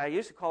ongoing, I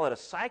used to call it a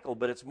cycle,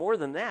 but it's more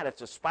than that.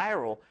 It's a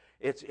spiral.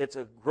 It's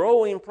a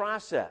growing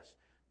process.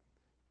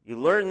 You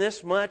learn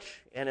this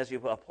much, and as you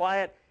apply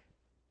it,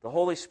 the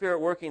Holy Spirit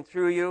working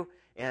through you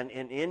and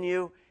in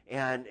you,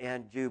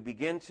 and you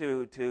begin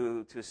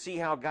to see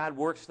how God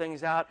works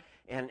things out,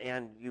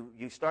 and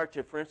you start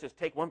to, for instance,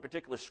 take one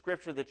particular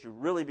scripture that you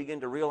really begin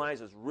to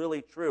realize is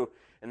really true,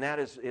 and that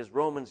is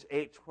Romans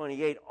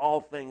 8:28, all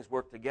things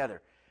work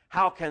together.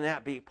 How can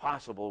that be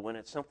possible when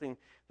it's something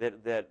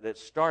that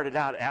started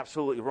out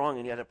absolutely wrong,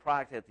 and yet a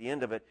product at the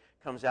end of it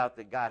comes out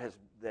that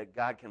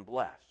God can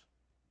bless?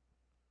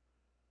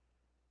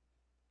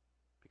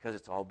 Because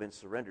it's all been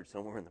surrendered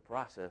somewhere in the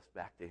process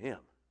back to Him.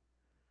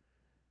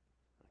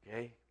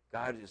 Okay?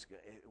 God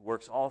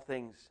works all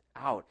things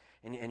out,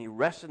 and you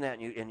rest in that,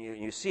 and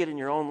you see it in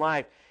your own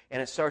life,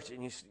 and it starts,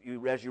 and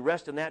as you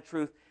rest in that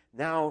truth,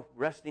 now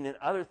resting in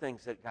other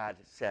things that God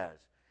says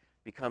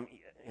become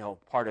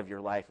part of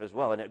your life as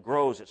well, and it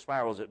grows, it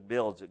spirals, it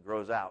builds, it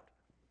grows out.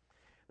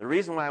 The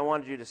reason why I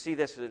wanted you to see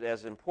this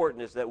as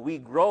important is that we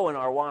grow in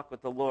our walk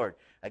with the Lord.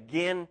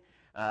 Again,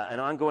 an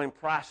ongoing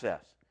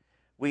process.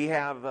 We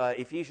have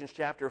Ephesians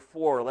chapter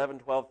 4, 11,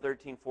 12,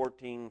 13,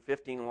 14,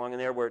 15, along in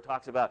there, where it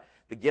talks about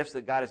the gifts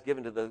that God has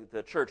given to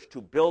the church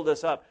to build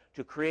us up,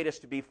 to create us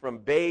to be from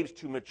babes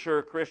to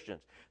mature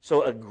Christians.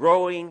 So a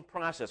growing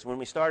process. When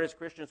we start as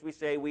Christians, we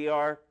say we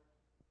are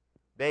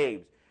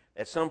babes.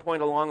 At some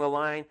point along the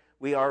line,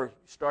 we are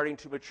starting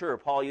to mature.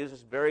 Paul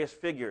uses various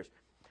figures.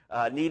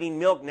 Needing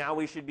milk, now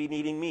we should be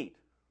needing meat.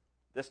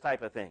 This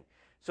type of thing.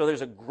 So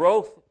there's a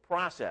growth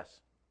process.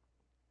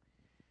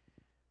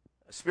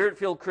 A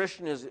Spirit-filled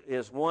Christian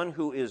is one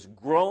who is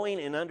growing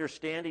in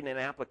understanding and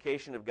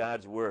application of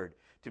God's Word.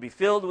 To be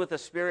filled with the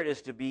Spirit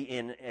is to be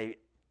in an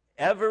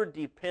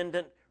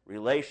ever-dependent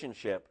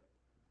relationship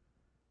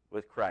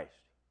with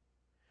Christ.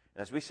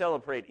 And as we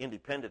celebrate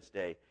Independence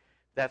Day,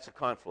 that's a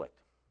conflict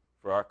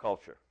for our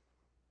culture.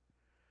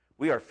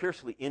 We are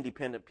fiercely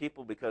independent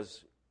people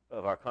because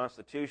of our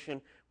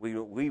Constitution.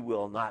 We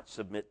will not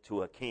submit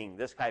to a king,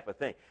 this type of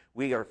thing.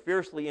 We are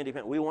fiercely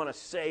independent. We want to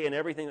say in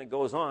everything that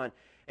goes on,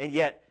 and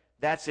yet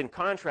that's in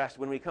contrast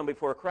when we come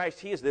before Christ.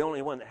 He is the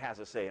only one that has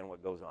a say in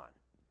what goes on.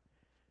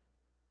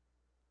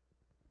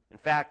 In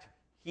fact,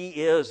 He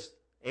is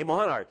a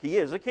monarch. He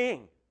is a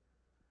king.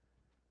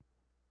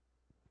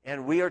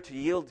 And we are to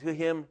yield to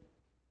Him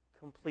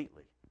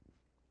completely.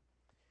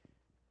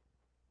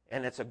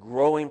 And it's a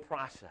growing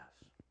process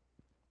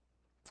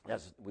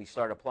as we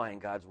start applying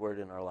God's Word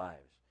in our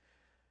lives.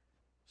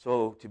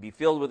 So to be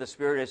filled with the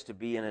Spirit is to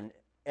be in an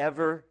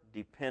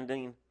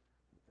ever-depending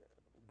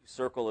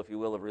circle, if you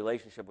will, of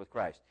relationship with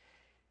Christ.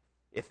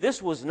 If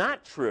this was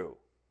not true,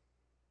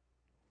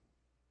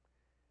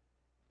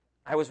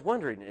 I was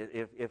wondering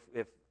if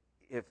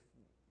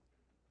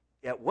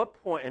at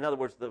what point, in other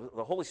words,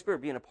 the Holy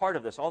Spirit being a part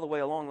of this all the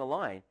way along the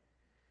line,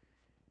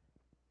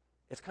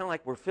 it's kind of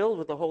like we're filled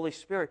with the Holy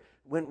Spirit.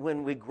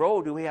 When we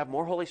grow, do we have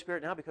more Holy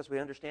Spirit now because we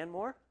understand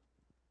more?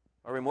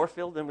 Are we more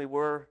filled than we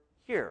were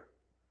here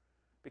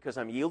because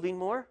I'm yielding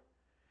more?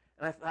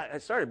 And I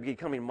started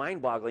becoming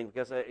mind-boggling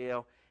because,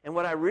 and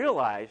what I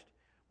realized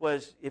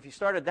was if you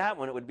started that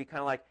one, it would be kind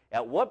of like,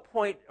 at what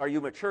point are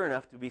you mature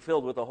enough to be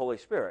filled with the Holy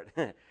Spirit?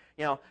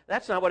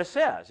 That's not what it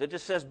says. It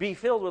just says be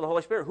filled with the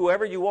Holy Spirit,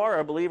 whoever you are,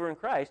 a believer in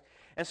Christ.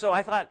 And so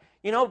I thought,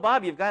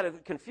 Bob, you've got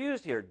it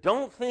confused here.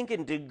 Don't think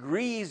in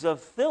degrees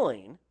of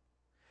filling,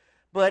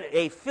 but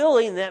a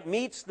filling that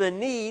meets the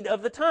need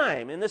of the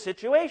time in the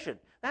situation.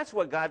 That's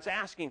what God's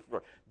asking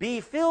for.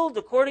 Be filled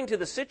according to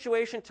the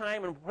situation,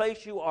 time, and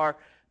place you are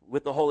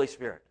with the Holy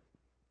Spirit.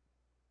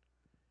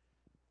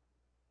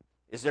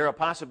 Is there a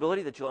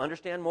possibility that you'll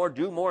understand more,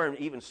 do more, and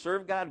even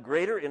serve God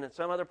greater in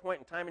some other point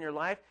in time in your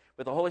life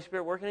with the Holy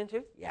Spirit working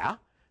into? Yeah,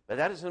 but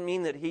that doesn't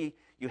mean that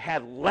you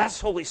had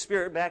less Holy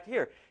Spirit back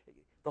here.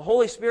 The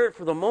Holy Spirit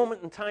for the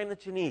moment and time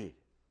that you need.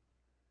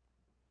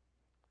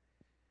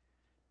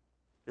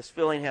 This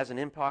filling has an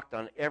impact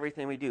on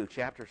everything we do.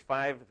 Chapters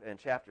 5 and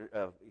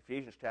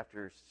Ephesians,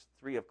 chapter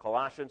 3 of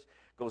Colossians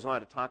goes on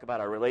to talk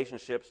about our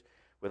relationships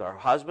with our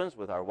husbands,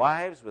 with our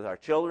wives, with our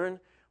children,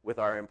 with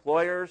our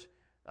employers,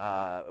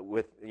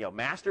 with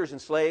masters and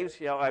slaves,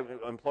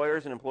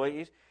 employers and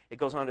employees. It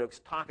goes on to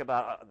talk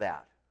about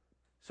that.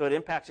 So it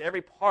impacts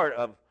every part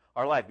of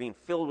our life, being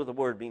filled with the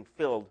Word, being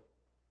filled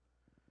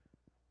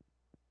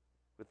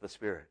with the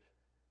Spirit.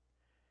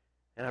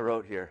 And I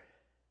wrote here,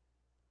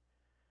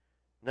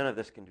 none of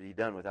this can be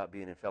done without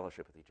being in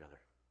fellowship with each other.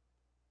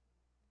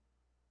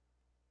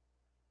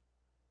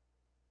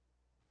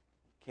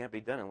 Can't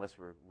be done unless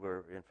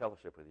we're in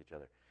fellowship with each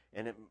other.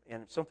 And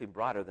something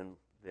broader than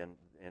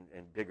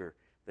and bigger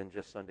than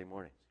just Sunday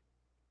mornings.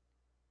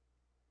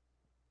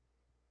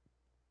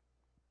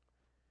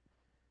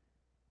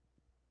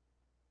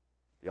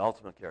 The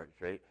ultimate character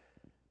trait,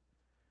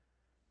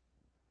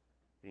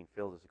 being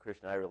filled as a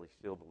Christian, I really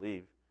still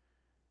believe,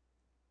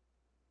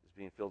 is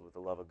being filled with the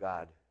love of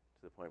God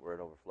to the point where it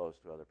overflows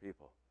to other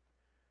people.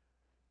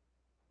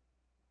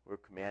 We're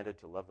commanded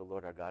to love the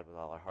Lord our God with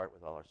all our heart,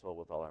 with all our soul,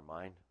 with all our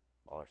mind,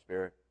 all our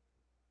spirit.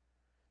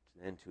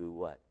 And then to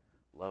what?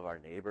 Love our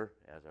neighbor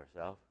as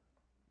ourselves.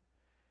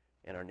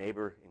 And our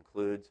neighbor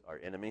includes our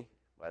enemy,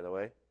 by the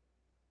way.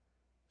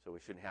 So we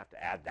shouldn't have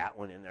to add that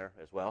one in there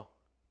as well.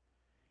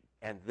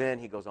 And then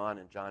he goes on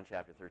in John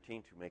chapter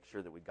 13 to make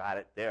sure that we got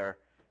it there.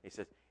 He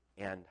says,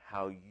 and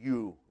how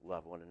you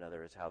love one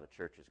another is how the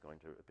church is going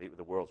to be,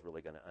 the world's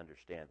really going to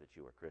understand that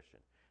you are Christian.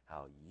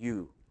 How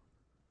you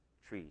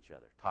treat each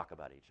other, talk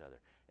about each other,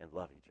 and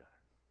love each other.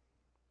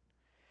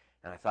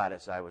 And I thought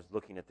as I was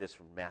looking at this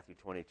from Matthew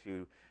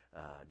 22,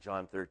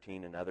 John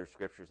 13, and other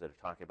scriptures that are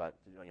talking about,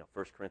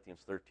 1 Corinthians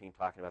 13,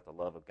 talking about the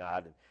love of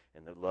God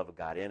and the love of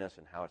God in us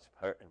and how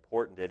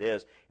important it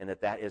is, and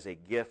that is a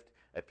gift,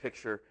 a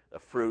picture, a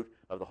fruit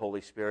of the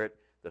Holy Spirit.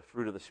 The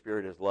fruit of the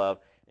Spirit is love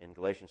in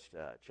Galatians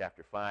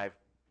chapter 5.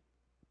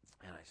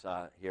 And I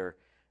saw here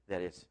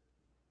that it's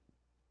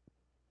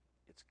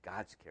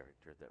God's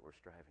character that we're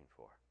striving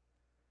for.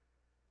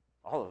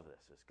 All of this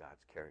is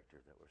God's character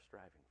that we're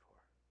striving for.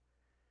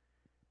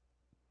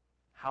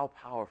 How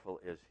powerful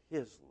is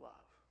His love?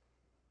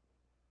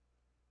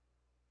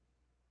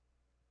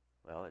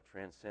 Well, it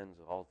transcends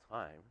all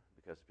time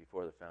because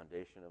before the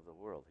foundation of the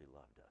world, He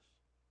loved us.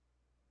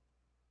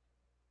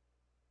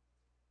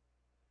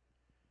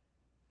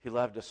 He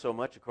loved us so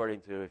much,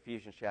 according to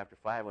Ephesians chapter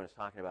 5, when it's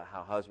talking about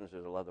how husbands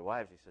are to love their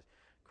wives. He says,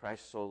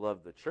 Christ so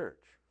loved the church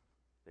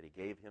that He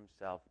gave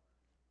Himself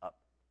up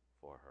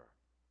for her.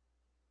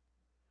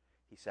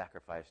 He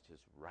sacrificed His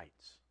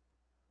rights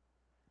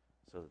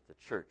so that the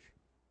church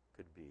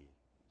could be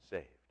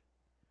saved.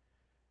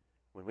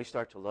 When we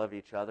start to love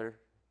each other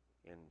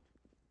in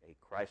a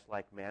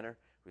Christ-like manner,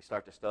 we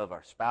start to love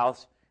our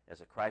spouse as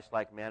a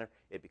Christ-like manner,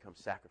 it becomes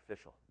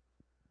sacrificial.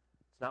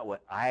 It's not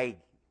what I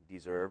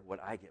deserve, what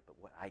I get, but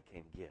what I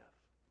can give,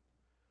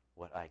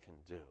 what I can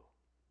do,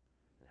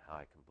 and how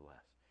I can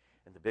bless.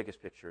 And the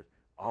biggest picture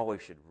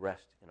always should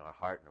rest in our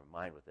heart and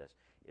our mind with this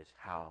is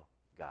how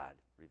God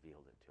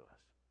revealed it to us.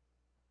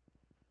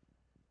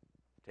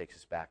 It takes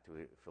us back to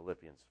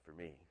Philippians, for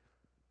me,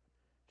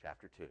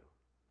 chapter 2,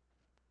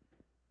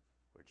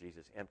 where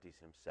Jesus empties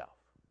Himself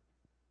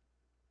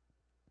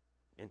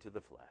into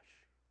the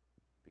flesh,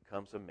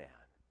 becomes a man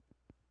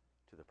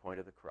to the point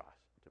of the cross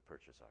to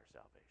purchase our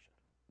salvation.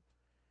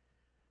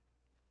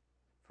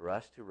 For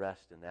us to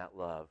rest in that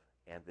love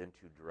and then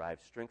to derive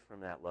strength from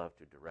that love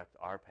to direct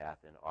our path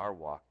in our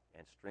walk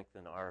and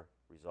strengthen our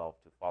resolve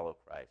to follow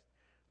Christ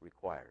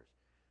requires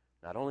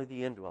not only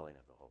the indwelling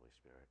of the Holy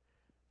Spirit,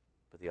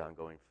 but the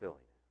ongoing filling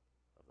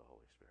of the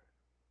Holy Spirit.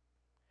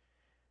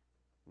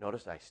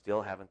 Notice I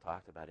still haven't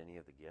talked about any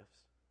of the gifts.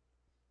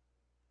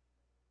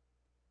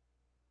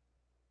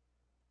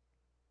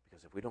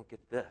 Because if we don't get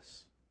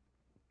this,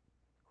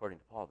 according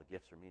to Paul, the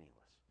gifts are meaningless.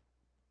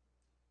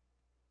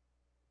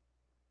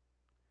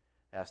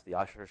 Ask the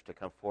ushers to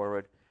come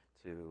forward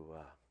to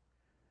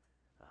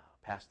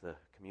pass the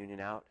communion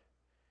out.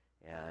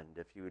 And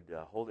if you would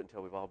hold it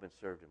until we've all been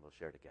served, and we'll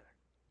share together.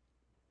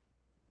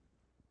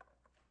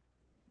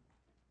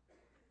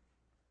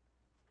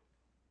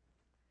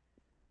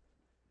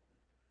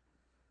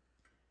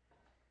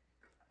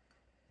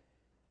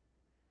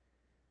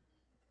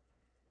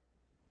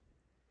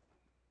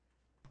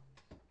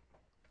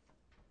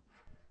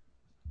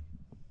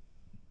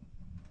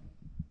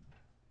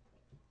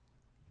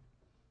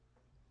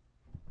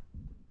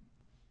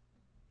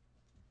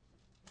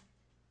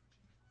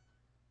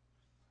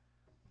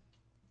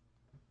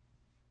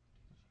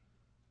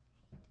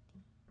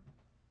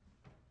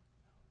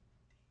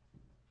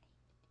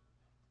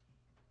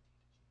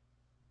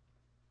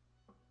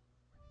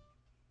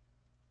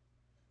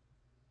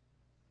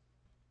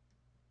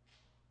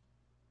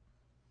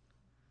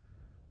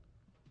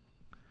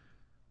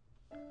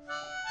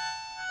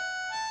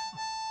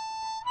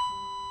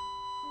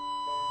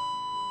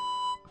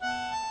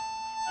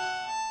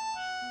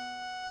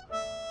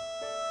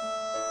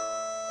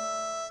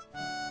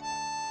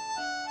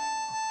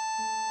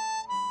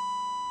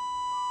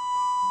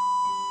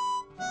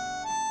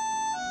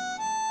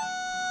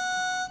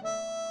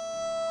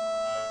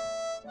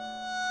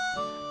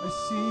 I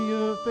see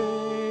your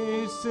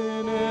face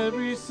in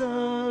every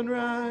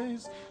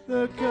sunrise.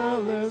 The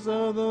colors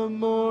of the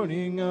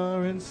morning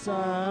are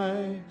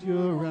inside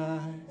your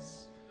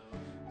eyes.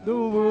 The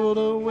world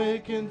awakes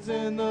awakens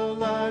in the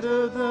light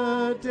of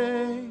the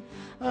day.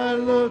 I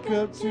look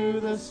up to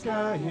the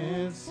sky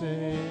and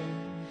say,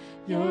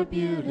 you're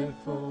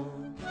beautiful.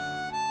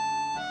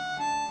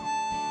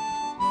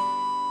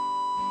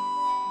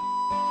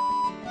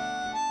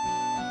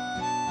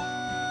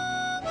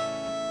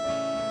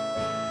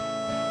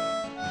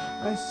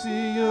 I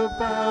see your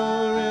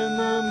power in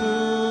the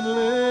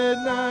moonlit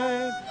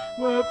night,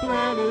 where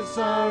planets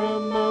are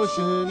in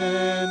motion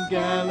and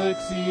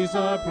galaxies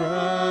are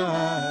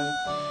bright.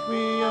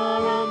 We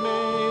are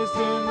amazed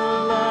in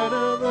the light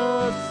of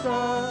the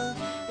stars.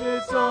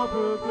 It's all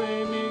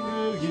proclaiming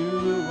who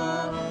you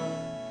are.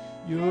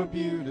 You're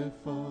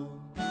beautiful.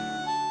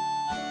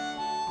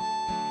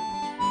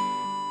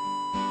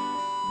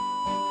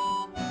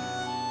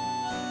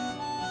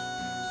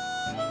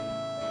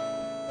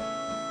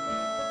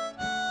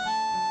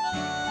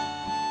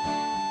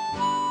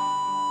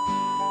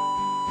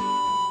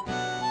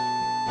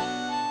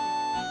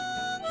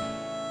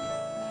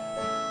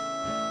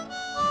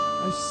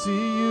 I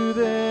see you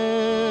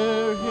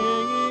there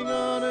hanging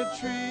on a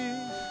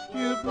tree.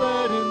 You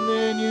bled and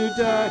then you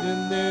died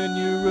and then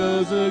you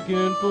rose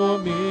again for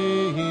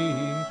me.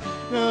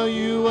 Now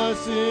you are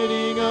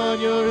sitting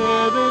on your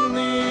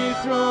heavenly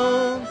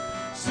throne.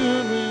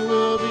 Soon we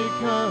will be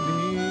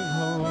coming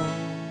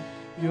home.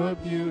 You're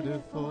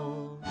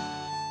beautiful.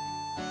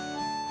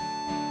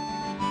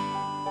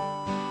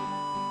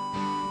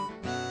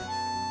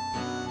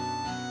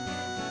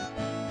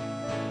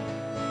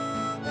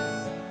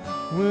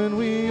 When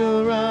we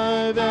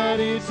arrive at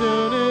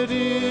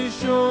eternity's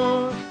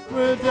shore,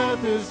 where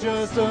death is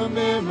just a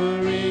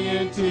memory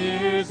and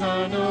tears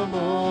are no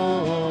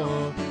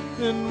more,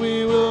 then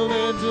we will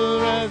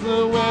enter as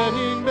the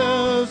wedding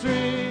bells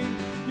ring.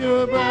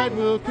 Your bride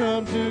will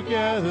come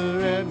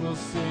together and we'll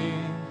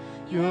sing,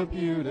 you're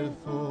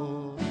beautiful.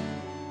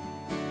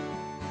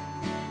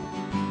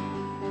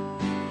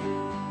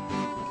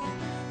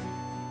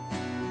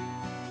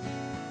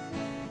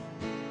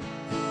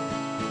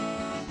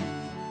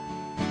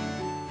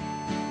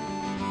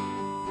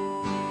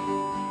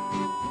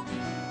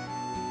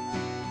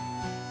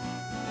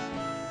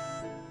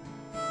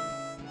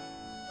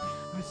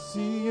 I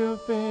see your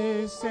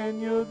face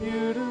and you're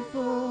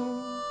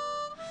beautiful.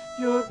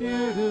 You're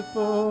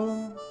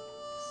beautiful,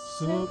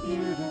 so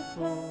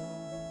beautiful.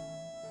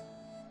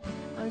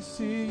 I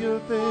see your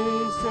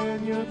face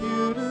and you're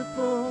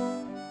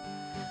beautiful.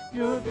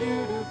 You're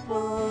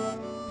beautiful,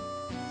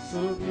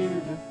 so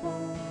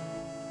beautiful.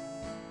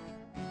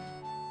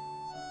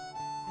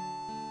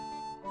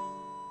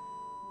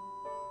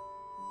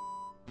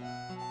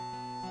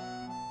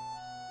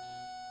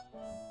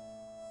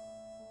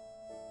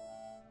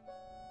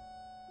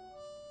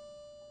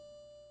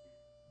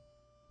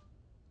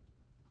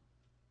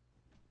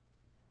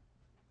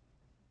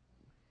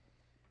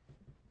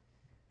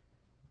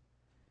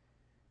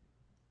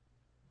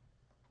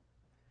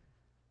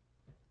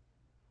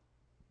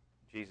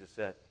 Jesus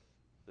set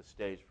the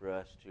stage for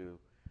us to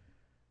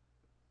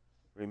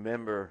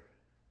remember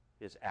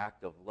his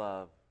act of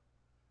love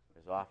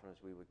as often as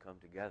we would come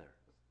together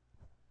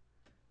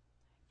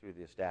through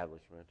the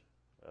establishment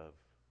of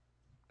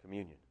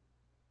communion.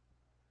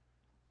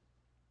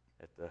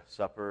 At the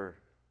supper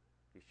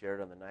he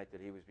shared on the night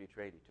that he was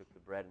betrayed, he took the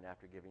bread and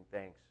after giving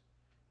thanks,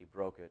 he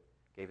broke it,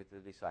 gave it to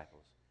the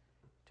disciples,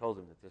 told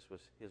them that this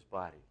was his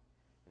body,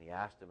 and he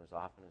asked them as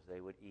often as they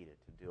would eat it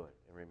to do it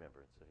in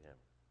remembrance of him.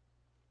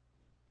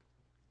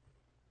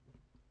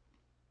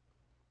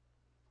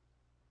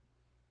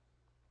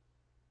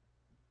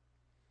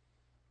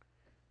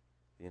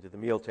 At the end of the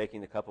meal,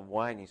 taking the cup of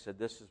wine, he said,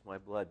 this is my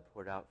blood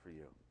poured out for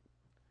you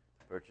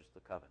to purchase the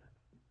covenant.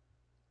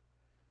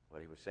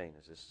 What he was saying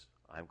is this,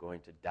 I'm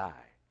going to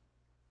die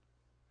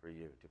for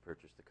you to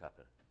purchase the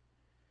covenant.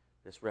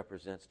 This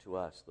represents to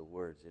us the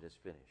words, it is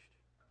finished.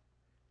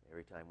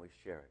 Every time we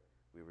share it,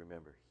 we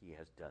remember he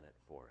has done it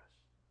for us.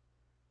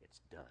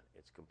 It's done.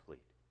 It's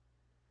complete.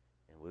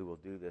 And we will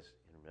do this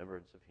in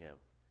remembrance of him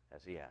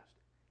as he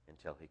asked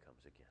until he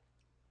comes again.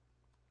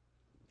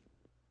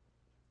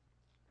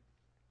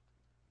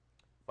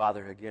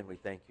 Father, again, we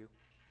thank you.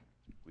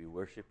 We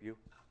worship you.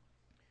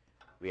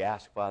 We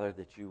ask, Father,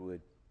 that you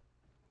would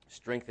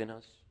strengthen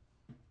us,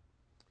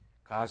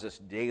 cause us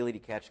daily to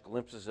catch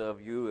glimpses of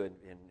you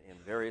in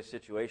various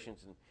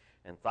situations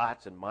and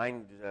thoughts and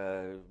mind,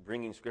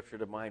 bringing Scripture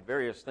to mind,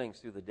 various things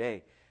through the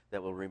day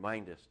that will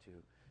remind us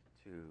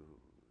to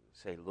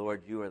say,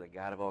 Lord, you are the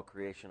God of all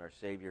creation, our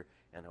Savior,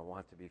 and I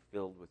want to be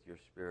filled with your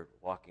Spirit,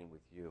 walking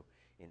with you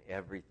in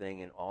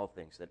everything and all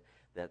things,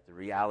 that the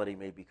reality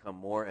may become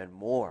more and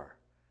more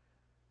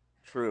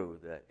true,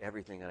 that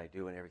everything that I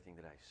do and everything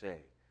that I say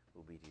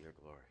will be to your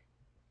glory.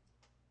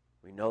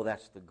 We know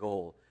that's the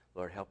goal.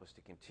 Lord, help us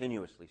to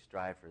continuously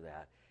strive for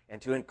that and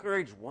to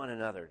encourage one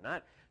another,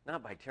 not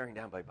by tearing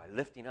down, but by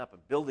lifting up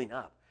and building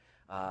up,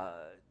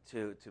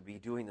 to be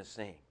doing the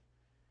same,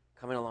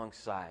 coming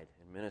alongside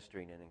and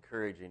ministering and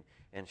encouraging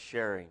and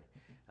sharing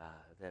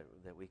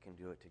that we can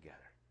do it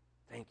together.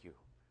 Thank you.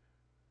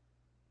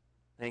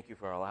 Thank you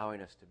for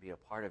allowing us to be a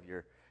part of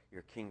your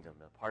your kingdom,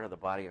 a part of the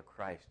body of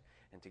Christ.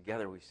 And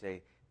together we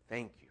say,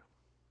 thank you.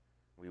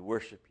 We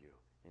worship you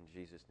in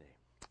Jesus' name.